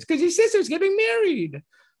he here? It's because your sister's getting married.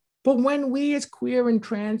 But when we as queer and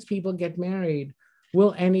trans people get married,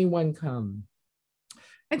 will anyone come?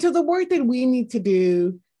 And so the work that we need to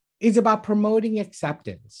do is about promoting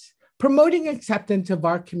acceptance of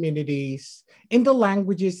our communities in the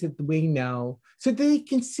languages that we know, so they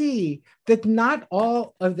can see that not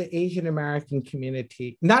all of the Asian American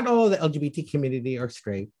community, not all of the LGBT community are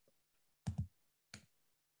straight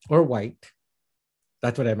or white.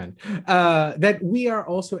 That's what I meant. That we are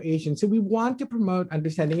also Asian. So we want to promote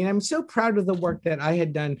understanding. And I'm so proud of the work that I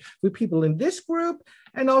had done with people in this group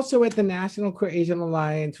and also at the National Queer Asian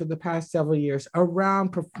Alliance for the past several years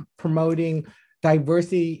around promoting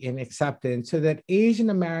diversity and acceptance so that Asian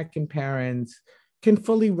American parents can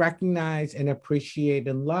fully recognize and appreciate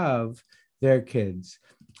and love their kids.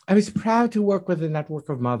 I was proud to work with a network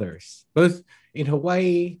of mothers, both in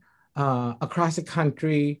Hawaii, across the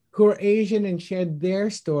country who are Asian and shared their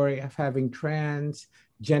story of having trans,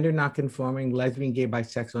 gender non-conforming, lesbian, gay,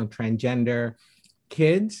 bisexual, and transgender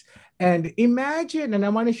kids. And imagine, and I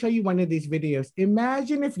want to show you one of these videos.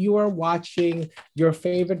 Imagine if you are watching your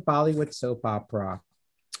favorite Bollywood soap opera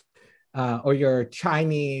or your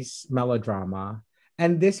Chinese melodrama,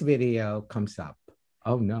 and this video comes up.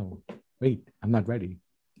 Oh no, wait, I'm not ready.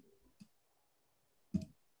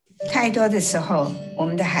 太多的时候，我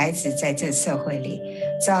们的孩子在这社会里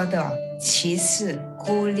遭到歧视、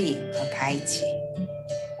孤立和排挤。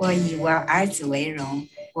我以我儿子为荣，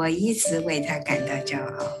我一直为他感到骄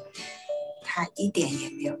傲，他一点也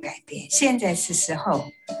没有改变。现在是时候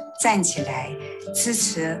站起来支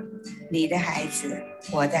持你的孩子、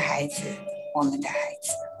我的孩子、我们的孩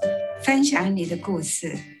子，分享你的故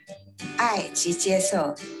事，爱及接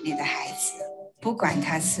受你的孩子。不管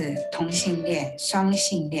他是同性恋、双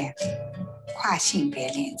性恋、跨性别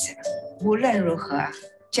恋者，无论如何，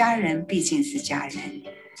家人毕竟是家人，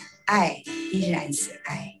爱依然是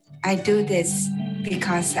爱。I do this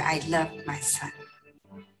because I love my son.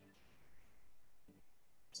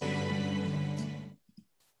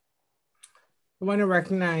 I want to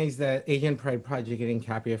recognize the Asian Pride Project in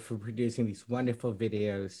Capia for producing these wonderful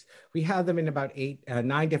videos. We have them in about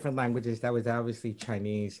 9 different languages. That was obviously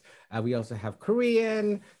Chinese. We also have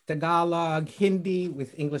Korean, Tagalog, Hindi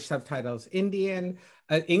with English subtitles, Indian,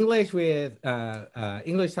 English with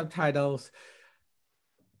English subtitles,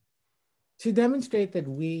 to demonstrate that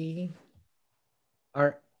we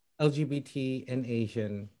are LGBT and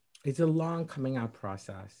Asian. It's a long coming out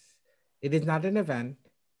process. It is not an event.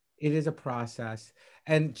 It is a process.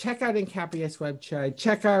 And check out Incapia's website,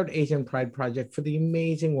 check out Asian Pride Project for the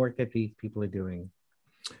amazing work that these people are doing.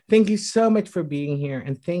 Thank you so much for being here,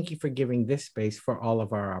 and thank you for giving this space for all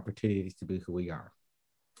of our opportunities to be who we are.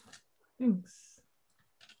 Thanks.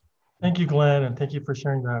 Thank you, Glenn, and thank you for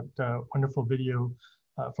sharing that wonderful video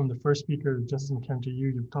from the first speaker, Justin Ken, to you.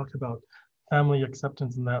 You've talked about family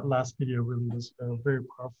acceptance, and that last video really was very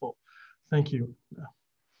powerful. Thank you.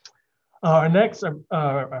 Our next,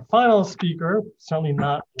 our final speaker, certainly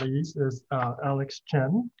not least, is Alex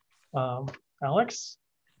Chen. Alex?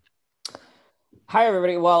 Hi,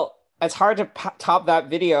 everybody. Well, it's hard to top that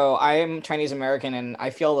video. I am Chinese American, and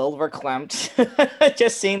I feel a little verklempt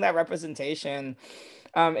just seeing that representation.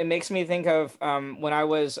 It makes me think of when I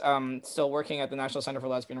was still working at the National Center for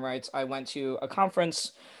Lesbian Rights. I went to a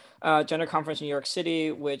conference, gender conference in New York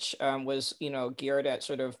City, which was, geared at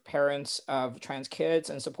sort of parents of trans kids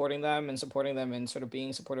and supporting them in sort of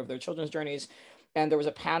being supportive of their children's journeys. And there was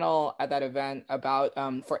a panel at that event about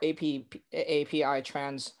for AAPI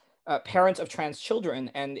trans parents of trans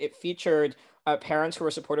children, and it featured parents who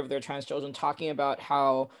were supportive of their trans children talking about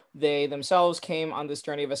how they themselves came on this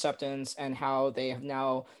journey of acceptance and how they have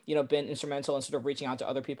now, been instrumental in sort of reaching out to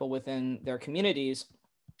other people within their communities.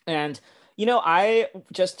 And I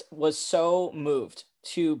just was so moved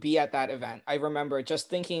to be at that event. I remember just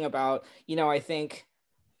thinking about, I think,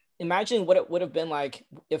 imagining what it would have been like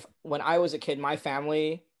if when I was a kid, my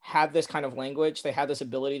family had this kind of language, they had this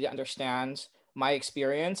ability to understand my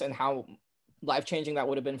experience and how life-changing that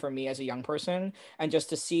would have been for me as a young person. And just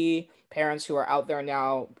to see parents who are out there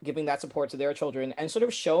now giving that support to their children and sort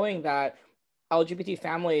of showing that LGBT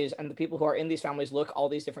families and the people who are in these families look all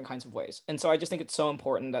these different kinds of ways. And so I just think it's so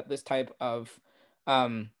important that this type of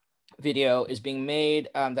video is being made,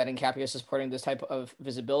 that Incapia is supporting this type of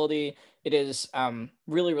visibility. It is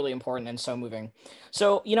really, really important and so moving.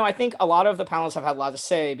 So, I think a lot of the panelists have had a lot to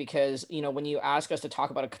say because, when you ask us to talk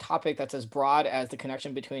about a topic that's as broad as the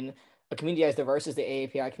connection between a community as diverse as the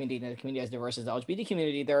AAPI community and a community as diverse as the LGBT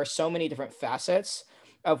community, there are so many different facets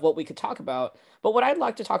of what we could talk about. But what I'd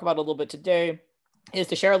like to talk about a little bit today is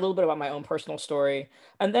to share a little bit about my own personal story,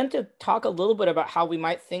 and then to talk a little bit about how we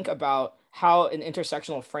might think about how an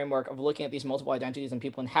intersectional framework of looking at these multiple identities and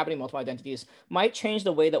people inhabiting multiple identities might change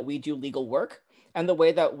the way that we do legal work and the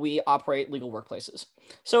way that we operate legal workplaces.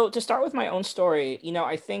 So to start with my own story,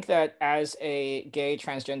 I think that as a gay,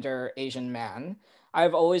 transgender Asian man,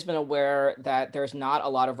 I've always been aware that there's not a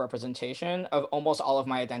lot of representation of almost all of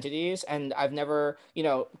my identities. And I've never,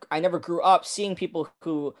 I never grew up seeing people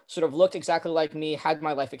who sort of looked exactly like me, had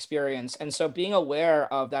my life experience. And so being aware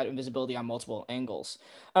of that invisibility on multiple angles.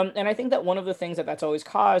 And I think that one of the things that that's always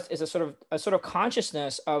caused is a sort of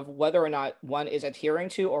consciousness of whether or not one is adhering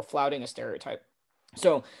to or flouting a stereotype.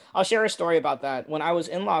 So I'll share a story about that. When I was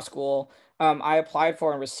in law school, I applied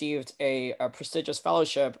for and received a prestigious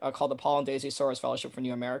fellowship called the Paul and Daisy Soros Fellowship for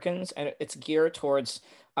New Americans. And it's geared towards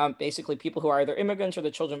basically people who are either immigrants or the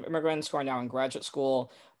children of immigrants who are now in graduate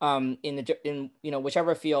school in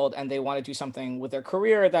whichever field, and they want to do something with their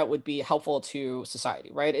career that would be helpful to society,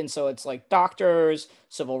 right? And so it's like doctors,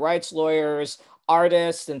 civil rights lawyers,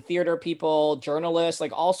 artists and theater people, journalists,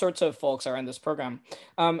 like all sorts of folks are in this program.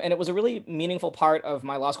 And it was a really meaningful part of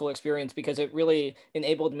my law school experience because it really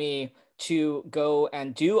enabled me to go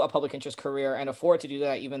and do a public interest career and afford to do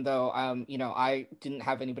that, even though, I didn't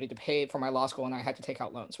have anybody to pay for my law school and I had to take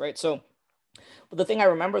out loans, right? So but the thing I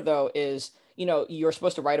remember though is, you're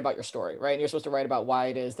supposed to write about your story, right? And you're supposed to write about why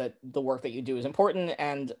it is that the work that you do is important.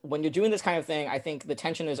 And when you're doing this kind of thing, I think the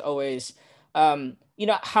tension is always,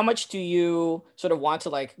 how much do you sort of want to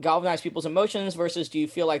like galvanize people's emotions versus do you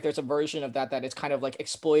feel like there's a version of that is kind of like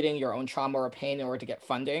exploiting your own trauma or pain in order to get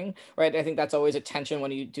funding, right? I think that's always a tension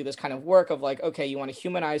when you do this kind of work of like, okay, you want to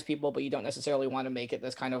humanize people, but you don't necessarily want to make it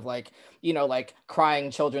this kind of like, like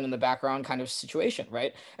crying children in the background kind of situation,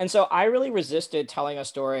 right? And so I really resisted telling a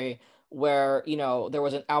story where, there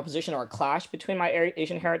was an opposition or a clash between my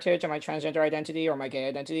Asian heritage and my transgender identity or my gay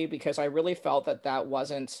identity, because I really felt that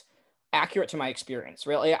wasn't accurate to my experience.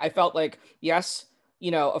 Really, I felt like, yes,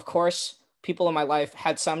 of course, people in my life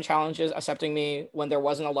had some challenges accepting me when there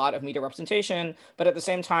wasn't a lot of media representation, but at the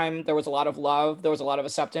same time, there was a lot of love, there was a lot of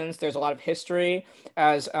acceptance, there's a lot of history,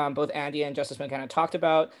 as both Andy and Justice McKenna talked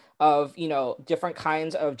about, of different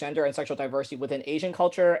kinds of gender and sexual diversity within Asian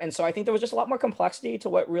culture. And so I think there was just a lot more complexity to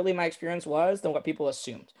what really my experience was than what people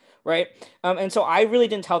assumed, right? And so I really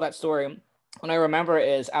didn't tell that story. What I remember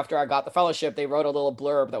is after I got the fellowship, they wrote a little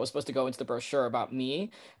blurb that was supposed to go into the brochure about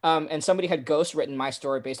me. And somebody had ghost written my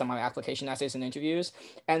story based on my application essays and interviews.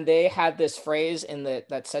 And they had this phrase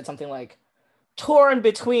that said something like, torn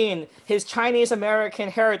between his Chinese American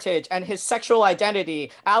heritage and his sexual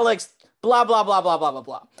identity, Alex, blah, blah, blah, blah, blah, blah,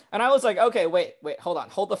 blah. And I was like, okay, wait, hold on,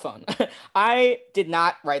 hold the phone. I did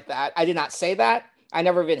not write that. I did not say that. I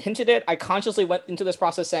never even hinted it. I consciously went into this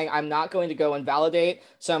process saying, I'm not going to go and validate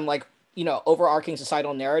some like, overarching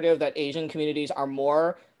societal narrative that Asian communities are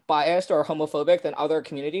more biased or homophobic than other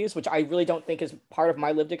communities, which I really don't think is part of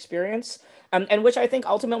my lived experience, and which I think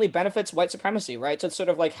ultimately benefits white supremacy, right? To sort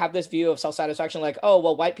of like have this view of self-satisfaction, like, oh,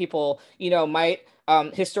 well, white people, might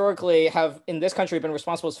historically have in this country been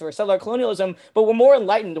responsible for settler colonialism, but we're more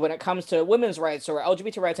enlightened when it comes to women's rights or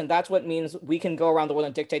LGBT rights, and that's what means we can go around the world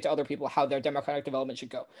and dictate to other people how their democratic development should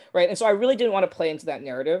go, right? And so I really didn't want to play into that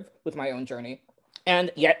narrative with my own journey.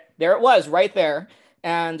 And yet there it was right there.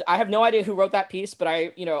 And I have no idea who wrote that piece, but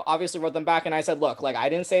I, obviously wrote them back and I said, look, like I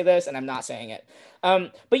didn't say this and I'm not saying it.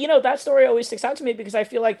 But, that story always sticks out to me because I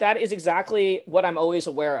feel like that is exactly what I'm always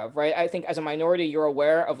aware of, right? I think as a minority, you're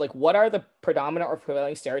aware of like, what are the predominant or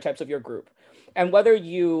prevailing stereotypes of your group? And whether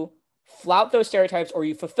you flout those stereotypes or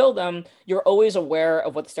you fulfill them, you're always aware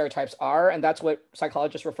of what the stereotypes are. And that's what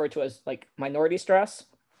psychologists refer to as like minority stress.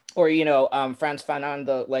 Or, Frantz Fanon,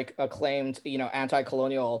 the like acclaimed,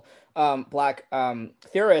 anti-colonial Black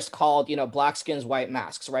theorist called, black skins, white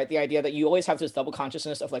masks, right? The idea that you always have this double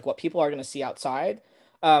consciousness of like what people are going to see outside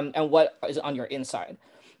and what is on your inside.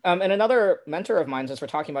 And another mentor of mine, since we're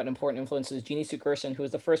talking about important influences, Jeannie Sue Gerson, who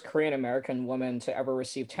was the first Korean American woman to ever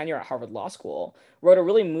receive tenure at Harvard Law School, wrote a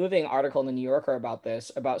really moving article in the New Yorker about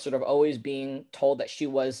this, about sort of always being told that she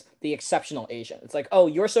was the exceptional Asian. It's like, oh,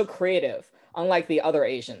 you're so creative, unlike the other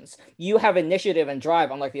Asians. You have initiative and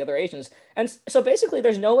drive, unlike the other Asians. And so basically,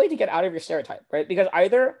 there's no way to get out of your stereotype, right? Because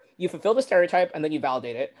either you fulfill the stereotype and then you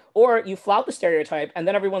validate it, or you flout the stereotype and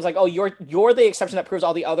then everyone's like, oh, you're the exception that proves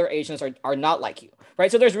all the other Asians are not like you,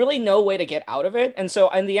 right? So there's really no way to get out of it. And so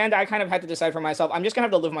in the end, I kind of had to decide for myself, I'm just gonna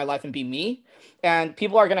have to live my life and be me. And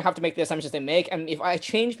people are gonna have to make the assumptions they make. And if I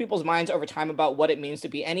change people's minds over time about what it means to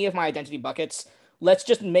be any of my identity buckets, let's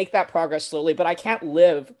just make that progress slowly. But I can't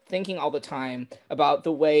live thinking all the time about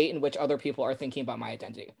the way in which other people are thinking about my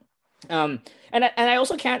identity. And I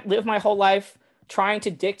also can't live my whole life trying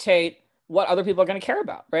to dictate what other people are going to care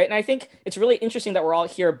about, right? And I think it's really interesting that we're all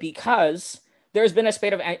here because there's been a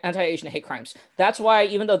spate of anti-Asian hate crimes. That's why,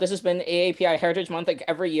 even though this has been AAPI Heritage Month like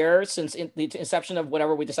every year since the inception of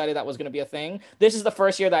whatever we decided that was going to be a thing, this is the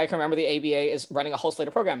first year that I can remember the ABA is running a whole slate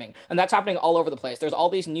of programming. And that's happening all over the place. There's all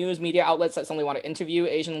these news media outlets that suddenly want to interview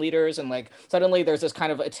Asian leaders. And like suddenly there's this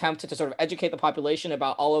kind of attempt to sort of educate the population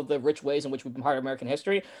about all of the rich ways in which we've been part of American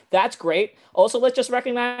history. That's great. Also, let's just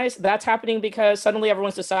recognize that's happening because suddenly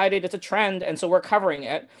everyone's decided it's a trend. And so we're covering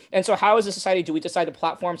it. And so how as a society do we decide to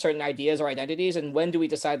platform certain ideas or identities? And when do we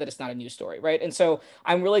decide that it's not a news story, right? And so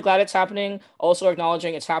I'm really glad it's happening. Also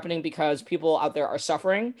acknowledging it's happening because people out there are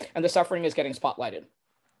suffering and the suffering is getting spotlighted.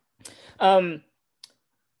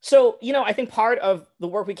 So, I think part of the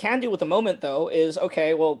work we can do with the moment, though, is,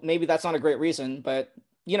 okay, well, maybe that's not a great reason, but,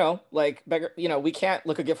 we can't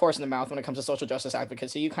look a gift horse in the mouth when it comes to social justice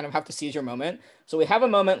advocacy. You kind of have to seize your moment. So we have a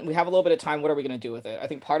moment, we have a little bit of time. What are we going to do with it? I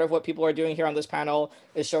think part of what people are doing here on this panel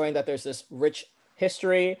is showing that there's this rich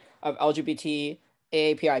history of LGBT,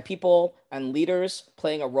 AAPI people and leaders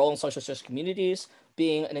playing a role in social justice communities,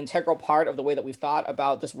 being an integral part of the way that we've thought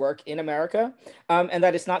about this work in America, and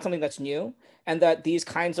that it's not something that's new, and that these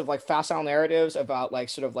kinds of like facile narratives about like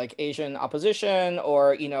sort of like Asian opposition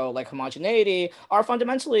or like homogeneity are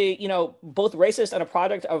fundamentally both racist and a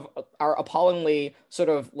product of our appallingly sort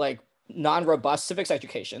of like non-robust civics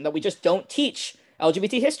education, that we just don't teach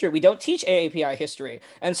LGBT history. We don't teach AAPI history.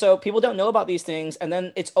 And so people don't know about these things. And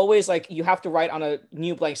then it's always like you have to write on a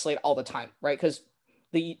new blank slate all the time, right? Because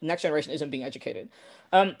the next generation isn't being educated.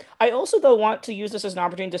 I also, though, want to use this as an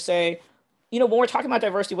opportunity to say, when we're talking about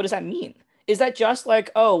diversity, what does that mean? Is that just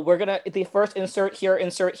like, oh, we're going to the first insert here,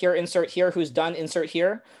 insert here, insert here, who's done, insert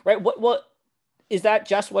here, right? What is that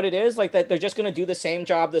just what it is? Like that they're just going to do the same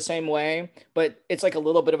job the same way, but it's like a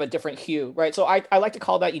little bit of a different hue, right? So I like to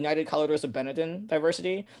call that United Colors of Benetton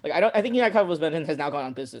diversity. Like I think United Colors of Benetton has now gone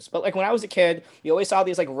on business, but like when I was a kid, you always saw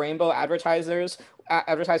these like rainbow advertisements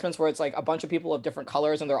where it's like a bunch of people of different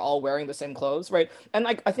colors and they're all wearing the same clothes, right? And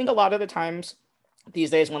like I think a lot of the times these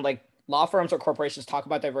days when like law firms or corporations talk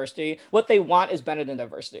about diversity, what they want is Benetton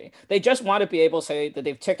diversity. They just want to be able to say that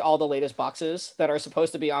they've ticked all the latest boxes that are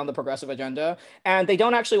supposed to be on the progressive agenda, and they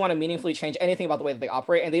don't actually want to meaningfully change anything about the way that they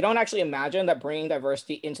operate, and they don't actually imagine that bringing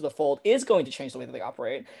diversity into the fold is going to change the way that they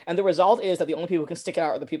operate. And the result is that the only people who can stick it out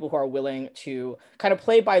are the people who are willing to kind of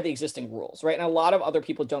play by the existing rules, right? And a lot of other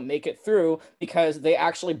people don't make it through because they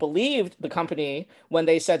actually believed the company when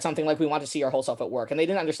they said something like, we want to see our whole self at work. And they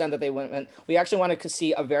didn't understand that we actually wanted to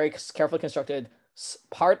see a very carefully constructed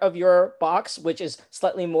part of your box, which is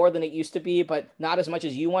slightly more than it used to be, but not as much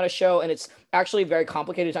as you want to show. And it's actually very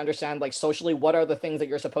complicated to understand, like socially, what are the things that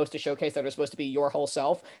you're supposed to showcase that are supposed to be your whole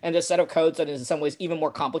self, and a set of codes that is in some ways even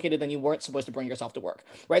more complicated than you weren't supposed to bring yourself to work,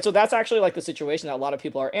 right? So that's actually like the situation that a lot of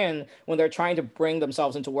people are in when they're trying to bring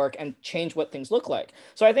themselves into work and change what things look like.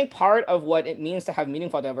 So I think part of what it means to have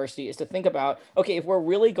meaningful diversity is to think about, okay, if we're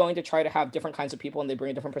really going to try to have different kinds of people and they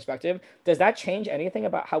bring a different perspective, does that change anything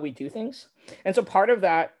about how we do things? And so part of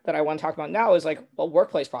that I want to talk about now is like, well,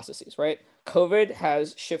 workplace processes, right? COVID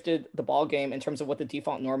has shifted the ball game in terms of what the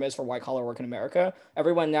default norm is for white collar work in America.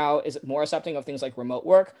 Everyone now is more accepting of things like remote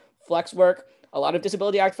work, flex work. A lot of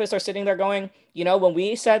disability activists are sitting there going, when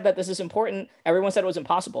we said that this is important, everyone said it was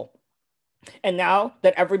impossible. And now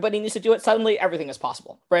that everybody needs to do it, suddenly everything is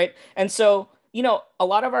possible, right? And so, a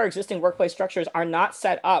lot of our existing workplace structures are not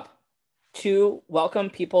set up to welcome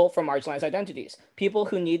people from marginalized identities, people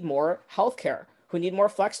who need more healthcare, who need more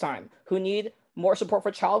flex time, who need more support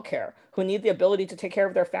for childcare, who need the ability to take care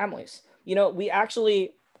of their families. We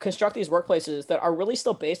actually construct these workplaces that are really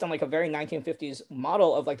still based on like a very 1950s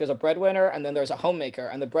model of like there's a breadwinner and then there's a homemaker,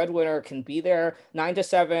 and the breadwinner can be there 9 to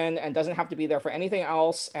 7 and doesn't have to be there for anything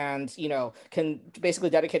else, and can basically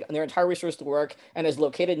dedicate their entire resource to work and is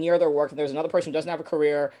located near their work, and there's another person who doesn't have a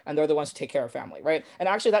career and they're the ones to take care of family, right? And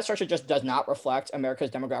actually that structure just does not reflect America's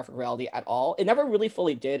demographic reality at all. It never really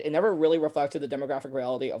fully did. It never really reflected the demographic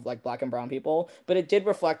reality of like Black and brown people, but it did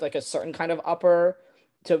reflect like a certain kind of upper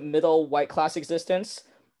to middle white class existence.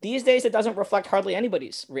 These days, it doesn't reflect hardly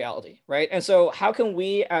anybody's reality, right? And so how can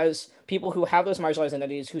we, as people who have those marginalized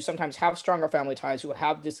identities, who sometimes have stronger family ties, who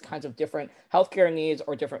have these kinds of different healthcare needs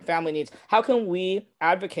or different family needs, how can we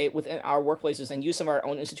advocate within our workplaces and use some of our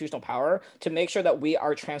own institutional power to make sure that we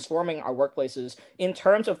are transforming our workplaces in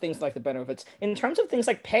terms of things like the benefits, in terms of things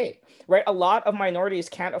like pay, right? A lot of minorities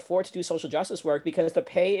can't afford to do social justice work because the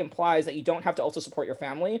pay implies that you don't have to also support your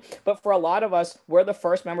family. But for a lot of us, we're the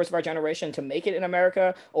first members of our generation to make it in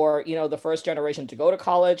America, or the first generation to go to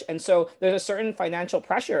college. And so there's a certain financial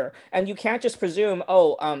pressure, and you can't just presume,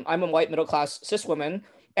 I'm a white middle class cis woman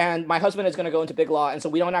and my husband is going to go into big law, and so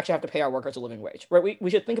we don't actually have to pay our workers a living wage, right? We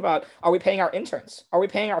should think about, are we paying our interns? Are we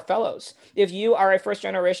paying our fellows? If you are a first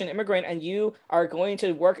generation immigrant and you are going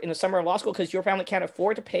to work in the summer of law school because your family can't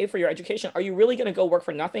afford to pay for your education, are you really going to go work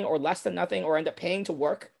for nothing or less than nothing, or end up paying to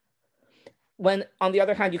work when, on the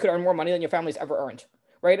other hand, you could earn more money than your family's ever earned?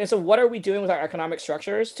 Right. And so what are we doing with our economic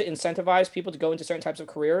structures to incentivize people to go into certain types of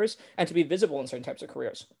careers and to be visible in certain types of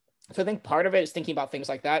careers? So I think part of it is thinking about things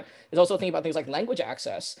like that. Is also thinking about things like language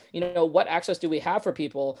access. What access do we have for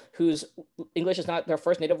people whose English is not their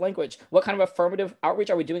first native language? What kind of affirmative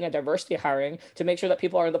outreach are we doing at diversity hiring to make sure that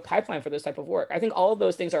people are in the pipeline for this type of work? I think all of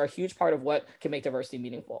those things are a huge part of what can make diversity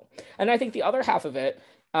meaningful. And I think the other half of it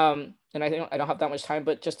and I don't have that much time,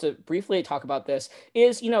 but just to briefly talk about this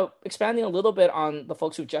is, expanding a little bit on the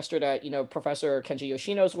folks who've gestured at, Professor Kenji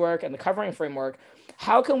Yoshino's work and the covering framework.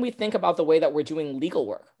 How can we think about the way that we're doing legal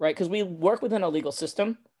work, right? Because we work within a legal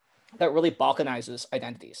system that really balkanizes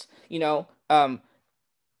identities.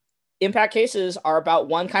 Impact cases are about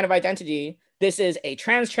one kind of identity. This is a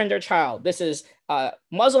transgender child. This is a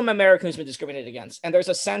Muslim American who's been discriminated against. And there's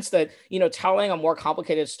a sense that, telling a more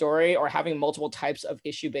complicated story or having multiple types of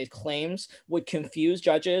issue-based claims would confuse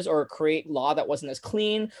judges or create law that wasn't as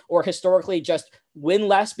clean, or historically just win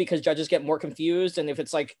less because judges get more confused. And if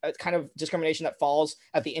it's like a kind of discrimination that falls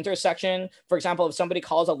at the intersection, for example, if somebody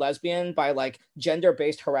calls a lesbian by like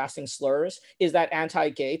gender-based harassing slurs, is that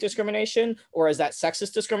anti-gay discrimination, or is that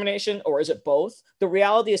sexist discrimination, or is it both? The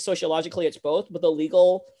reality is sociologically it's both, but the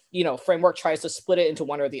legal framework tries to split it into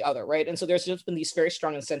one or the other, right? And so there's just been these very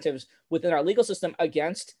strong incentives within our legal system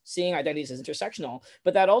against seeing identities as intersectional.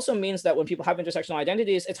 But that also means that when people have intersectional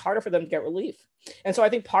identities, it's harder for them to get relief. And so I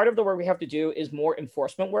think part of the work we have to do is more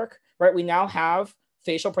enforcement work, right? We now have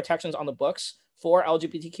facial protections on the books for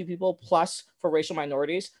LGBTQ people plus for racial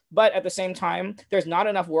minorities. But at the same time, there's not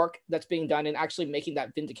enough work that's being done in actually making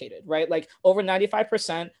that vindicated, right? Like over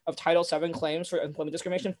 95% of Title VII claims for employment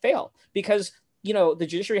discrimination fail because the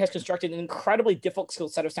judiciary has constructed an incredibly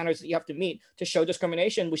difficult set of standards that you have to meet to show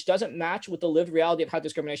discrimination, which doesn't match with the lived reality of how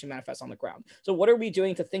discrimination manifests on the ground. So what are we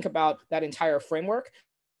doing to think about that entire framework?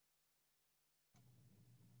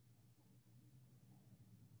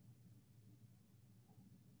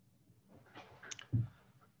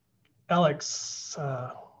 Alex,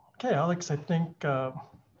 okay, Alex, I think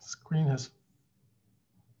screen has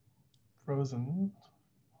frozen.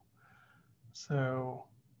 So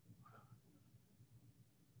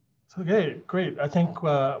okay, great. I think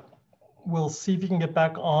we'll see if you can get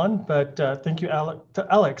back on, but thank you,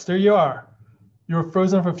 Alex. There you are. You were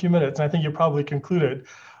frozen for a few minutes, and I think you probably concluded,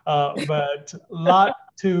 but a lot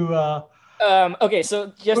to. Okay,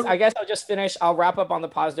 so I guess I'll just finish. I'll wrap up on the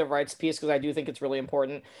positive rights piece because I do think it's really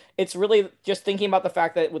important. It's really just thinking about the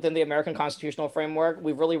fact that within the American constitutional framework,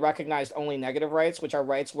 we've really recognized only negative rights, which are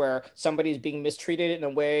rights where somebody's being mistreated in a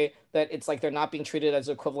way that it's like they're not being treated as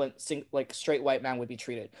equivalent, like straight white man would be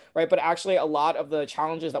treated, right? But actually, a lot of the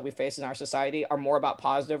challenges that we face in our society are more about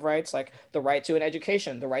positive rights, like the right to an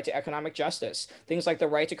education, the right to economic justice, things like the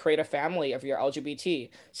right to create a family if you're LGBT,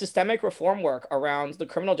 systemic reform work around the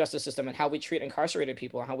criminal justice system and how we treat incarcerated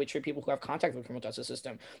people and how we treat people who have contact with the criminal justice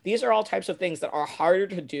system. These are all types of things that are harder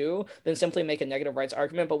to do than simply make a negative rights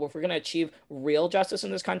argument. But if we're going to achieve real justice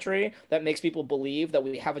in this country that makes people believe that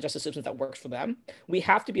we have a justice system that works for them, we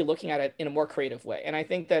have to be looking at it in a more creative way. And I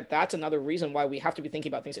think that that's another reason why we have to be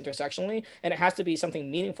thinking about things intersectionally. And it has to be something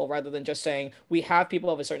meaningful rather than just saying we have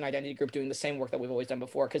people of a certain identity group doing the same work that we've always done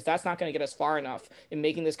before, because that's not going to get us far enough in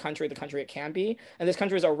making this country the country it can be. And this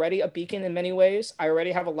country is already a beacon in many ways. I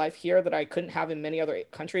already have a life here that I couldn't have in many other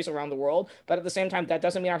countries around the world. But at the same time, that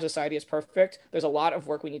doesn't mean our society is perfect. There's a lot of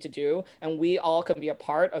work we need to do. And we all can be a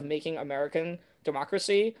part of making American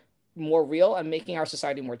democracy more real and making our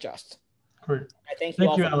society more just. Great. I thank you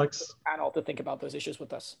all for Alex. the panel to think about those issues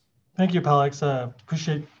with us. Thank you, Alex.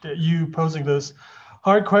 Appreciate you posing those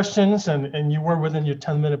hard questions, and you were within your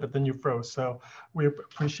 10-minute, but then you froze. So we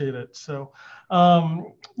appreciate it. So,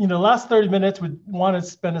 last 30 minutes, we want to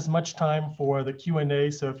spend as much time for the Q&A.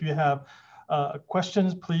 So if you have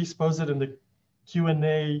questions, please pose it in the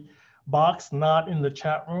Q&A box, not in the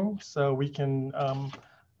chat room, so we can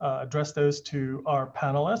address those to our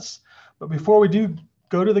panelists. But before we do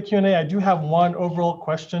go to the Q&A, I do have one overall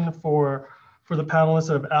question for the panelists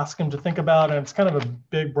that I've asked them to think about, and it's kind of a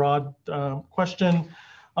big, broad question.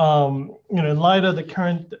 In light of the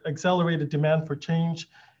current accelerated demand for change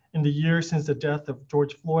in the years since the death of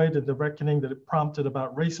George Floyd and the reckoning that it prompted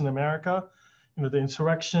about race in America, the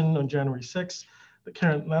insurrection on January 6th, the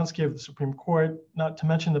current landscape of the Supreme Court, not to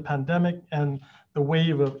mention the pandemic and the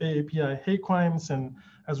wave of AAPI hate crimes, and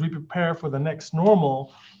as we prepare for the next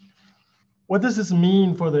normal, what does this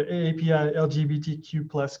mean for the AAPI LGBTQ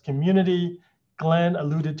plus community? Glenn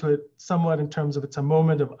alluded to it somewhat in terms of it's a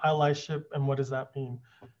moment of allyship, and what does that mean?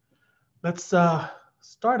 Let's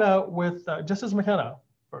start out with Justice McKenna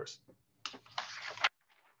first.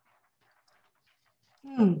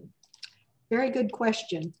 Very good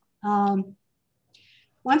question.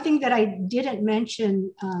 One thing that I didn't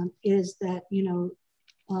mention is that,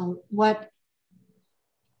 what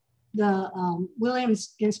the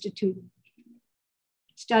Williams Institute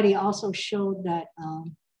study also showed that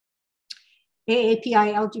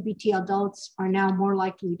AAPI LGBT adults are now more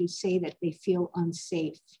likely to say that they feel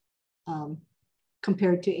unsafe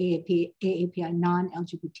compared to AAPI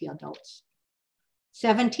non-LGBT adults.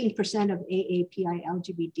 17% of AAPI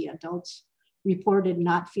LGBT adults reported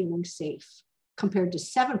not feeling safe, compared to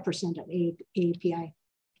 7% of AAPI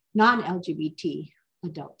non-LGBT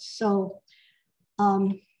adults. So,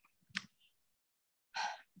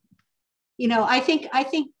 you know, I think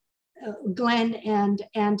Glenn and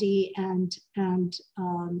Andy and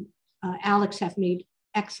Alex have made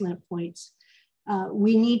excellent points.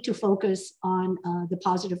 We need to focus on the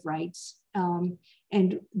positive rights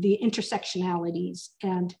and the intersectionalities.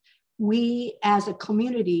 And we as a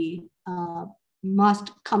community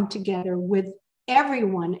must come together with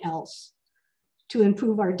everyone else to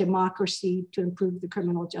improve our democracy, to improve the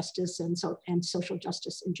criminal justice and social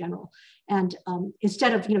justice in general. And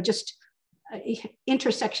instead of, you know, just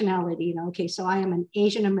intersectionality, you know, okay, so I am an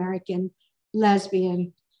Asian American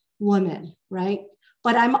lesbian woman, right?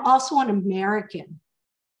 But I'm also an American,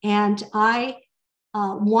 and I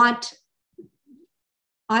want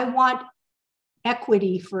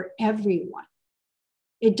equity for everyone.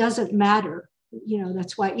 It doesn't matter, you know,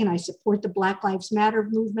 that's why, you know, I support the Black Lives Matter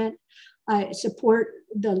movement. I support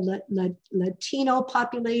the Latino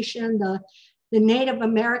population, the Native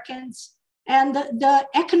Americans, and the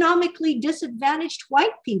economically disadvantaged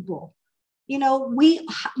white people. You know, we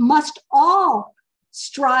must all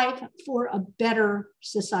strive for a better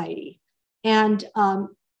society. And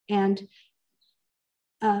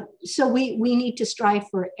so we need to strive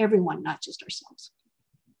for everyone, not just ourselves.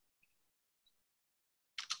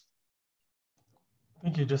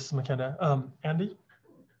 Thank you, Justice McKenna. Andy?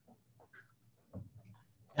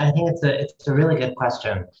 I think it's a really good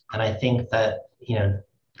question. And I think that, you know,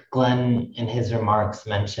 Glenn in his remarks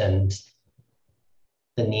mentioned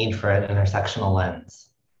the need for an intersectional lens.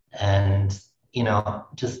 And, you know,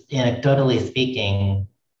 just anecdotally speaking,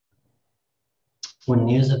 when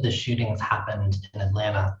news of the shootings happened in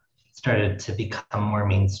Atlanta started to become more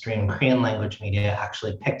mainstream, Korean language media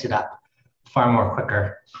actually picked it up far more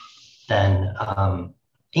quicker than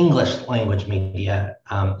English language media.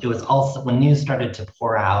 It was also, when news started to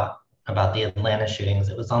pour out about the Atlanta shootings,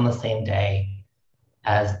 it was on the same day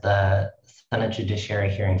as the Senate Judiciary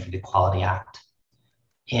hearing for the Equality Act.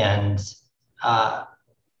 And I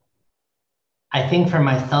think for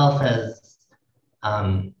myself as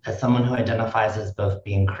someone who identifies as both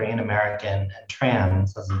being Korean American and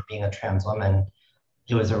trans, as being a trans woman,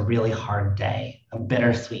 it was a really hard day, a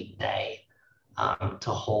bittersweet day to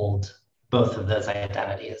hold both of those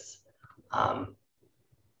identities.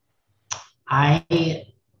 I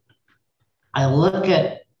look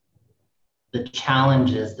at the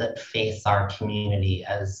challenges that face our community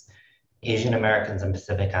as Asian Americans and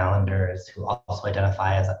Pacific Islanders who also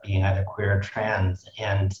identify as being either queer or trans.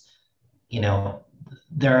 And, you know,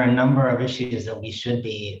 there are a number of issues that we should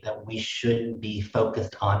be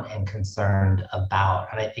focused on and concerned about.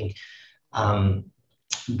 And I think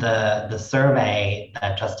the survey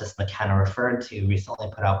that Justice McKenna referred to, recently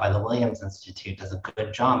put out by the Williams Institute, does a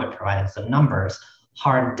good job at providing some numbers,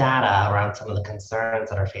 hard data around some of the concerns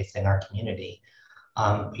that are facing our community.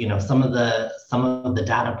 You know, some of the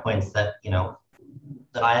data points that, you know,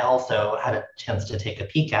 that I also had a chance to take a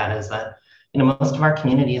peek at is that, you know, most of our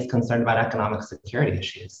community is concerned about economic security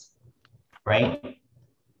issues, right?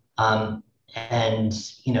 And,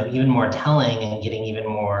 you know, even more telling and getting even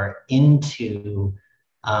more into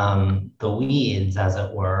the weeds, as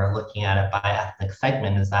it were, looking at it by ethnic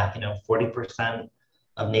segment, is that, you know, 40%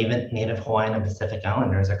 of Native Hawaiian and Pacific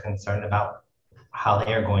Islanders are concerned about how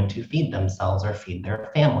they are going to feed themselves or feed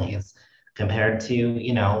their families, compared to,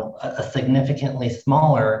 you know, a significantly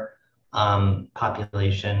smaller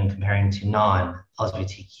population comparing to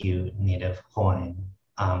non-LGBTQ Native Hawaiian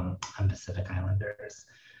and Pacific Islanders.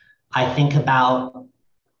 I think about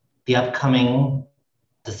the upcoming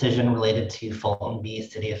decision related to Fulton v.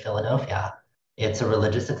 City of Philadelphia. It's a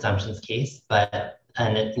religious exemptions case,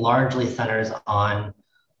 and it largely centers on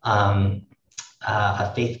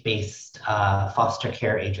a faith-based foster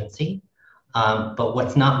care agency. But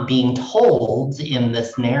what's not being told in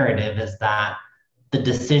this narrative is that the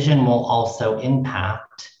decision will also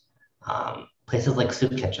impact places like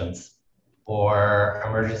soup kitchens or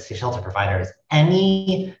emergency shelter providers.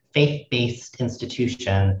 Any faith-based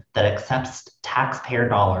institution that accepts taxpayer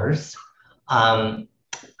dollars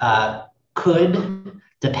could,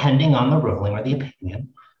 depending on the ruling or the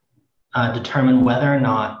opinion, determine whether or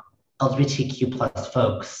not LGBTQ plus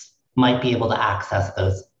folks might be able to access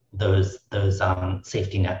those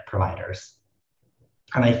safety net providers.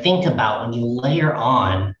 And I think about when you layer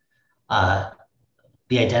on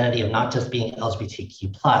the identity of not just being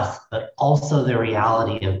LGBTQ plus, but also the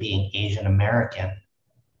reality of being Asian American,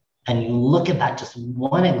 and you look at that just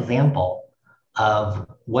one example of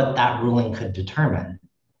what that ruling could determine.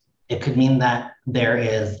 It could mean that there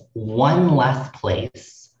is one less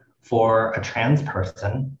place for a trans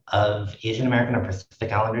person of Asian American or Pacific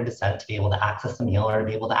Islander descent to be able to access a meal or to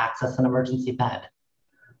be able to access an emergency bed.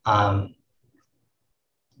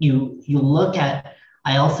 You look at,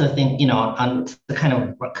 I also think, to kind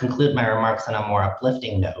of conclude my remarks on a more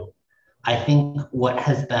uplifting note, I think what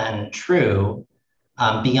has been true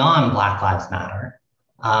beyond Black Lives Matter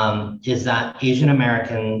is that Asian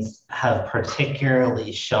Americans have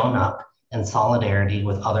particularly shown up in solidarity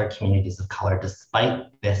with other communities of color, despite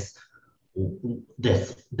this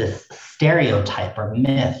stereotype or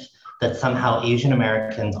myth that somehow Asian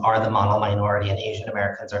Americans are the model minority and Asian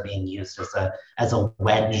Americans are being used as a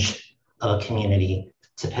wedge of a community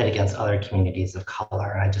to pit against other communities of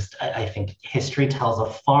color. And I think history tells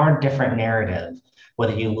a far different narrative,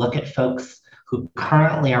 whether you look at folks who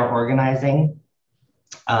currently are organizing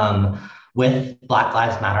with Black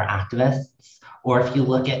Lives Matter activists, or if you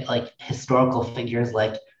look at like historical figures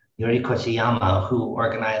like Yuri Kochiyama, who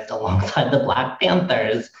organized alongside the Black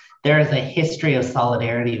Panthers, there is a history of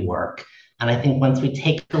solidarity work. And I think once we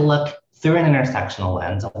take a look through an intersectional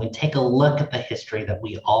lens, and we take a look at the history that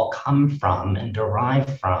we all come from and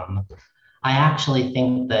derive from, I actually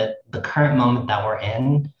think that the current moment that we're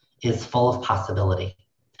in is full of possibility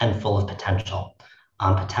and full of potential.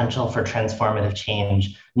 Potential for transformative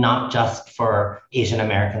change, not just for Asian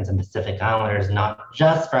Americans and Pacific Islanders, not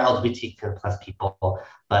just for LGBTQ plus people,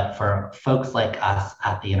 but for folks like us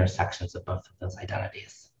at the intersections of both of those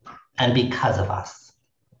identities, and because of us.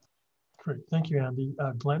 Great, thank you, Andy.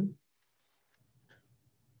 Glenn?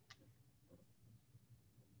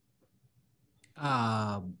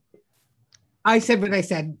 I said what I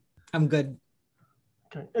said. I'm good.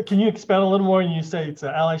 Okay, can you expand a little more? And you say it's an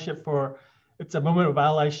allyship it's a moment of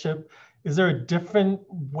allyship. Is there a different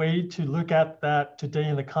way to look at that today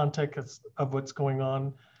in the context of what's going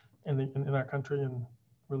on in our country and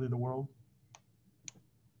really the world?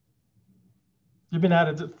 You've been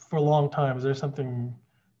at it for a long time. Is there something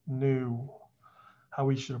new, how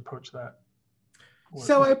we should approach that?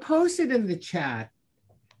 So I posted in the chat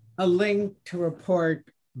a link to report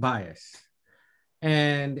bias.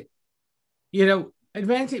 And,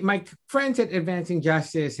 my friends at Advancing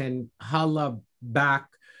Justice and Hala back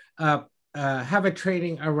have a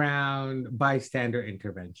training around bystander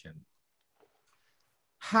intervention.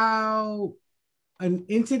 How an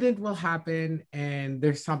incident will happen and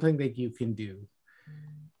there's something that you can do.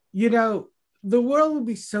 The world would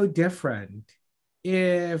be so different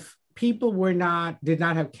if people did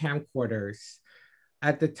not have camcorders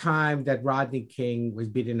at the time that Rodney King was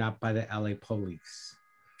beaten up by the LA police.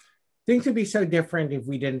 Things would be so different if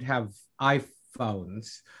we didn't have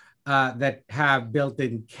iPhones that have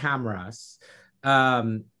built-in cameras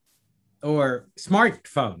or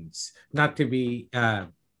smartphones, not to be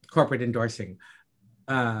corporate endorsing,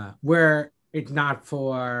 were it not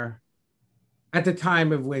for, at the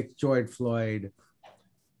time of which George Floyd,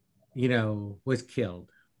 was killed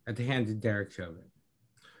at the hands of Derek Chauvin.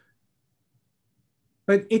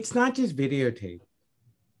 But it's not just videotape.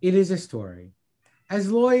 It is a story. As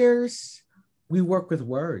lawyers, we work with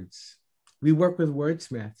words. We work with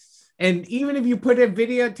wordsmiths. And even if you put a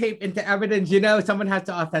videotape into evidence, someone has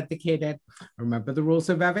to authenticate it. Remember the rules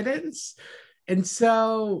of evidence? And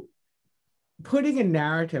so putting a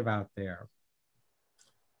narrative out there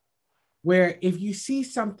where if you see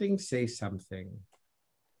something, say something.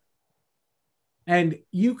 And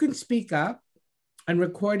you can speak up and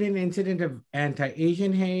record an incident of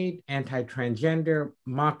anti-Asian hate, anti-transgender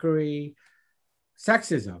mockery,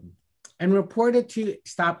 sexism, and report it to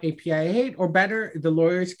Stop AAPI Hate, or better, the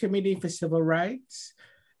Lawyers Committee for Civil Rights.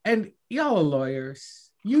 And y'all are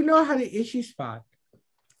lawyers. You know how to issue spot.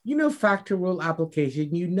 You know fact to rule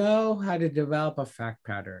application. You know how to develop a fact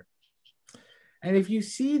pattern. And if you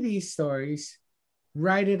see these stories,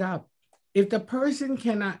 write it up. If the person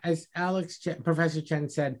cannot, as Professor Chen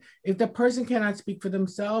said, if the person cannot speak for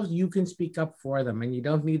themselves, you can speak up for them, and you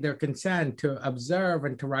don't need their consent to observe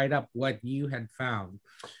and to write up what you had found.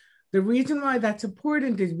 The reason why that's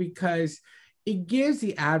important is because it gives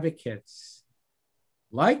the advocates,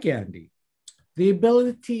 like Andy, the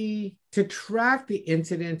ability to track the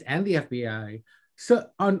incidents and the FBI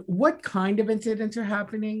on what kind of incidents are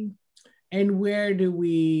happening and where do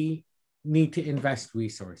we need to invest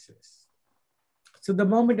resources. So the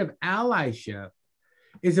moment of allyship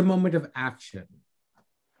is a moment of action.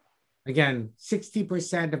 Again,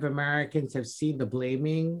 60% of Americans have seen the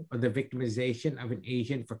blaming or the victimization of an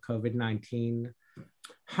Asian for COVID-19.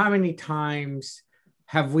 How many times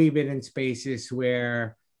have we been in spaces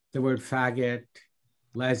where the word faggot,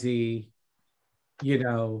 lessee, you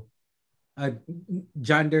know, a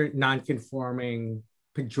gender non-conforming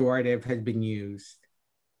pejorative has been used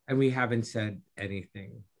and we haven't said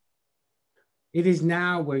anything. It is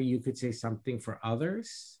now where you could say something for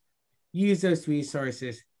others, use those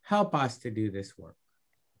resources, help us to do this work.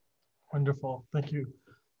 Wonderful, thank you,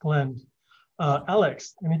 Glenn.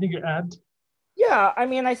 Alex, anything to add? Yeah, I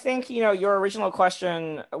mean, I think, your original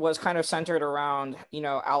question was kind of centered around,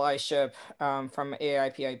 allyship from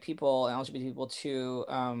AAPI people and LGBT people to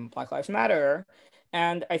Black Lives Matter.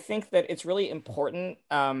 And I think that it's really important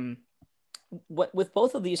with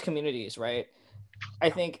both of these communities, right? I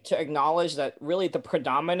think to acknowledge that really the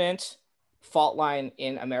predominant fault line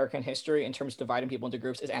in American history in terms of dividing people into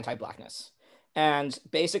groups is anti-Blackness. And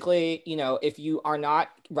basically, if you are not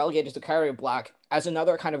relegated to the category of Black as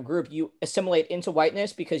another kind of group, you assimilate into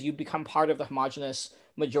whiteness because you become part of the homogenous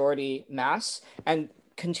majority mass. And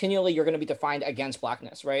continually you're going to be defined against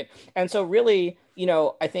Blackness, right? And so really,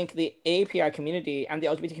 I think the AAPI community and the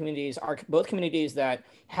LGBT communities are both communities that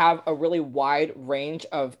have a really wide range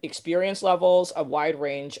of experience levels, a wide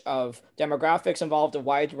range of demographics involved, a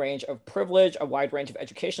wide range of privilege, a wide range of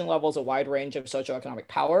education levels, a wide range of socioeconomic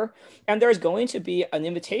power. And there's going to be an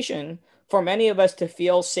invitation for many of us to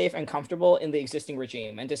feel safe and comfortable in the existing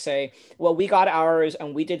regime and to say, well, we got ours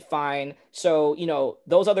and we did fine. So,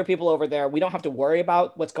 those other people over there, we don't have to worry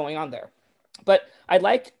about what's going on there. But I'd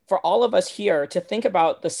like for all of us here to think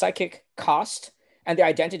about the psychic cost and the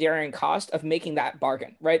identitarian cost of making that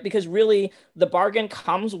bargain, right? Because really the bargain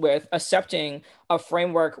comes with accepting a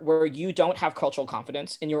framework where you don't have cultural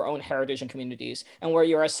confidence in your own heritage and communities, and where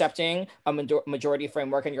you're accepting a majority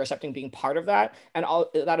framework and you're accepting being part of that. And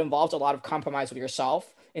all that involves a lot of compromise with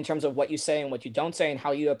yourself in terms of what you say and what you don't say and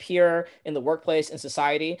how you appear in the workplace, in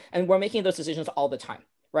society. And we're making those decisions all the time,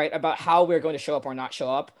 right? About how we're going to show up or not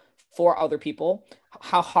show up for other people,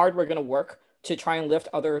 how hard we're going to work to try and lift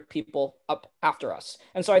other people up after us.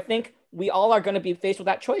 And so I think we all are going to be faced with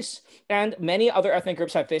that choice. And many other ethnic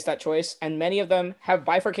groups have faced that choice. And many of them have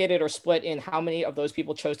bifurcated or split in how many of those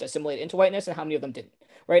people chose to assimilate into whiteness and how many of them didn't,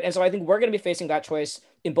 right? And so I think we're going to be facing that choice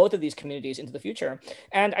in both of these communities into the future.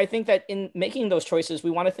 And I think that in making those choices,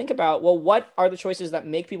 we want to think about, well, what are the choices that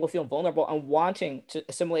make people feel vulnerable and wanting to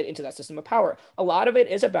assimilate into that system of power? A lot of it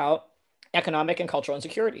is about economic and cultural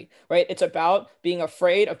insecurity, right? It's about being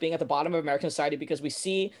afraid of being at the bottom of American society because we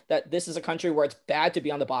see that this is a country where it's bad to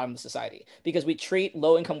be on the bottom of society, because we treat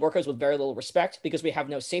low-income workers with very little respect, because we have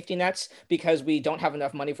no safety nets, because we don't have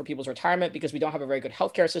enough money for people's retirement, because we don't have a very good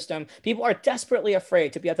healthcare system. People are desperately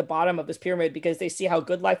afraid to be at the bottom of this pyramid because they see how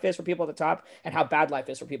good life is for people at the top and how bad life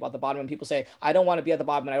is for people at the bottom. And people say, I don't want to be at the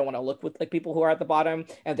bottom and I don't want to look with like people who are at the bottom,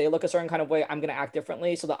 and they look a certain kind of way, I'm going to act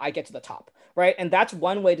differently so that I get to the top, right? And that's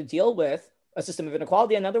one way to deal with a system of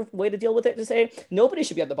inequality. Another way to deal with it is to say nobody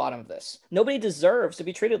should be at the bottom of this. Nobody deserves to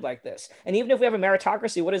be treated like this. And even if we have a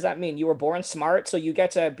meritocracy, what does that mean? You were born smart, so you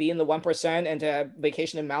get to be in the 1% and to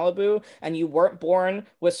vacation in Malibu, and you weren't born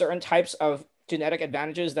with certain types of genetic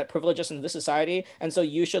advantages that privilege us in this society, and so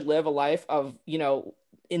you should live a life of,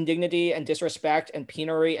 indignity and disrespect and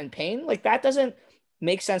penury and pain. Like, that doesn't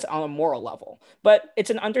make sense on a moral level, but it's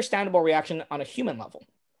an understandable reaction on a human level.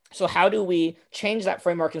 So how do we change that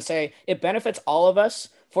framework and say it benefits all of us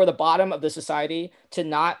for the bottom of the society to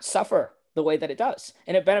not suffer the way that it does?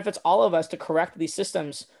 And it benefits all of us to correct these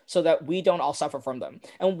systems so that we don't all suffer from them.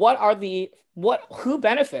 And who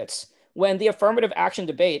benefits when the affirmative action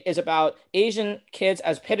debate is about Asian kids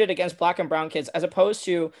as pitted against Black and brown kids, as opposed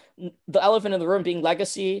to the elephant in the room being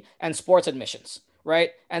legacy and sports admissions, right?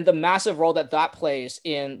 And the massive role that plays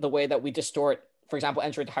in the way that we distort, for example,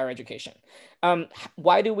 entry into higher education.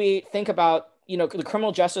 Why do we think about, the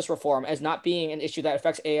criminal justice reform as not being an issue that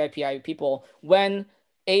affects AAPI people when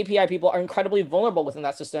AAPI people are incredibly vulnerable within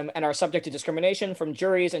that system and are subject to discrimination from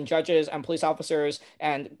juries and judges and police officers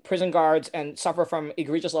and prison guards and suffer from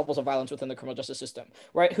egregious levels of violence within the criminal justice system,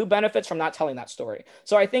 right? Who benefits from not telling that story?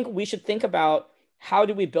 So I think we should think about how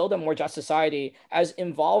do we build a more just society as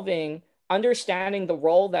involving understanding the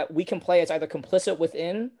role that we can play as either complicit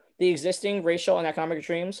within the existing racial and economic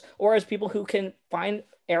extremes, or as people who can find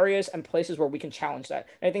areas and places where we can challenge that.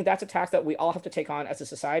 And I think that's a task that we all have to take on as a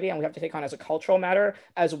society, and we have to take on as a cultural matter,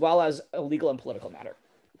 as well as a legal and political matter.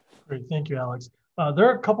 Great, thank you, Alex. There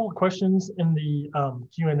are a couple of questions in the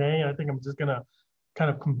Q&A. I think I'm just gonna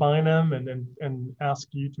kind of combine them and ask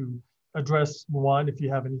you to address one if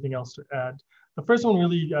you have anything else to add. The first one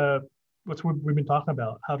really, what we've been talking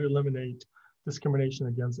about, how to eliminate discrimination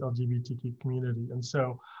against LGBTQ community. And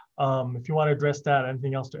so if you want to address that,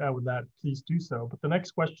 anything else to add with that, please do so. But the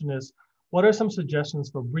next question is, what are some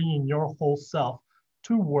suggestions for bringing your whole self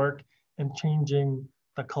to work and changing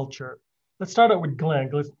the culture? let's start out with Glenn.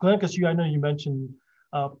 Glenn, because I know you mentioned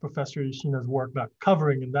Professor Ishina's work about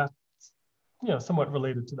covering, and that's somewhat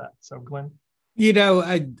related to that. So Glenn.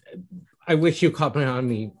 I wish you called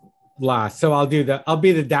me last, so I'll do I'll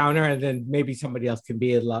be the downer, and then maybe somebody else can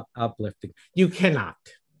be uplifting. You cannot.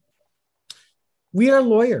 We are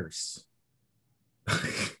lawyers.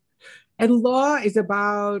 And law is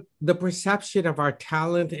about the perception of our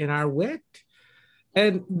talent and our wit.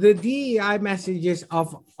 And the DEI messages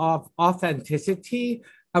of authenticity,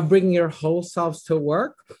 of bringing your whole selves to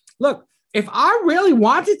work. Look, if I really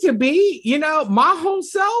wanted to be, my whole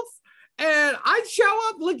self, and I'd show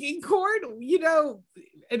up looking court,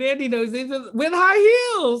 and Andy knows this, with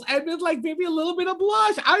high heels and with like maybe a little bit of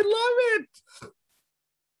blush. I love it.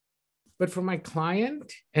 But for my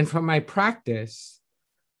client and for my practice,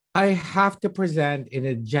 I have to present in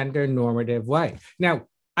a gender normative way. Now,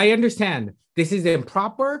 I understand this is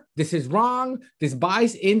improper, this is wrong, this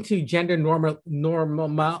buys into gender normal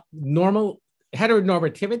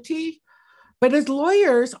heteronormativity. But as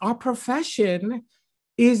lawyers, our profession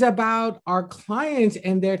is about our clients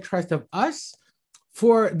and their trust of us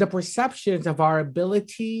for the perceptions of our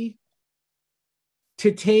ability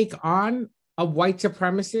to take on a white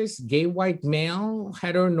supremacist, gay white male,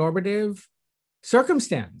 heteronormative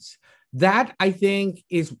circumstance. That I think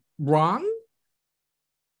is wrong,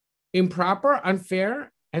 improper,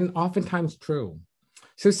 unfair, and oftentimes true.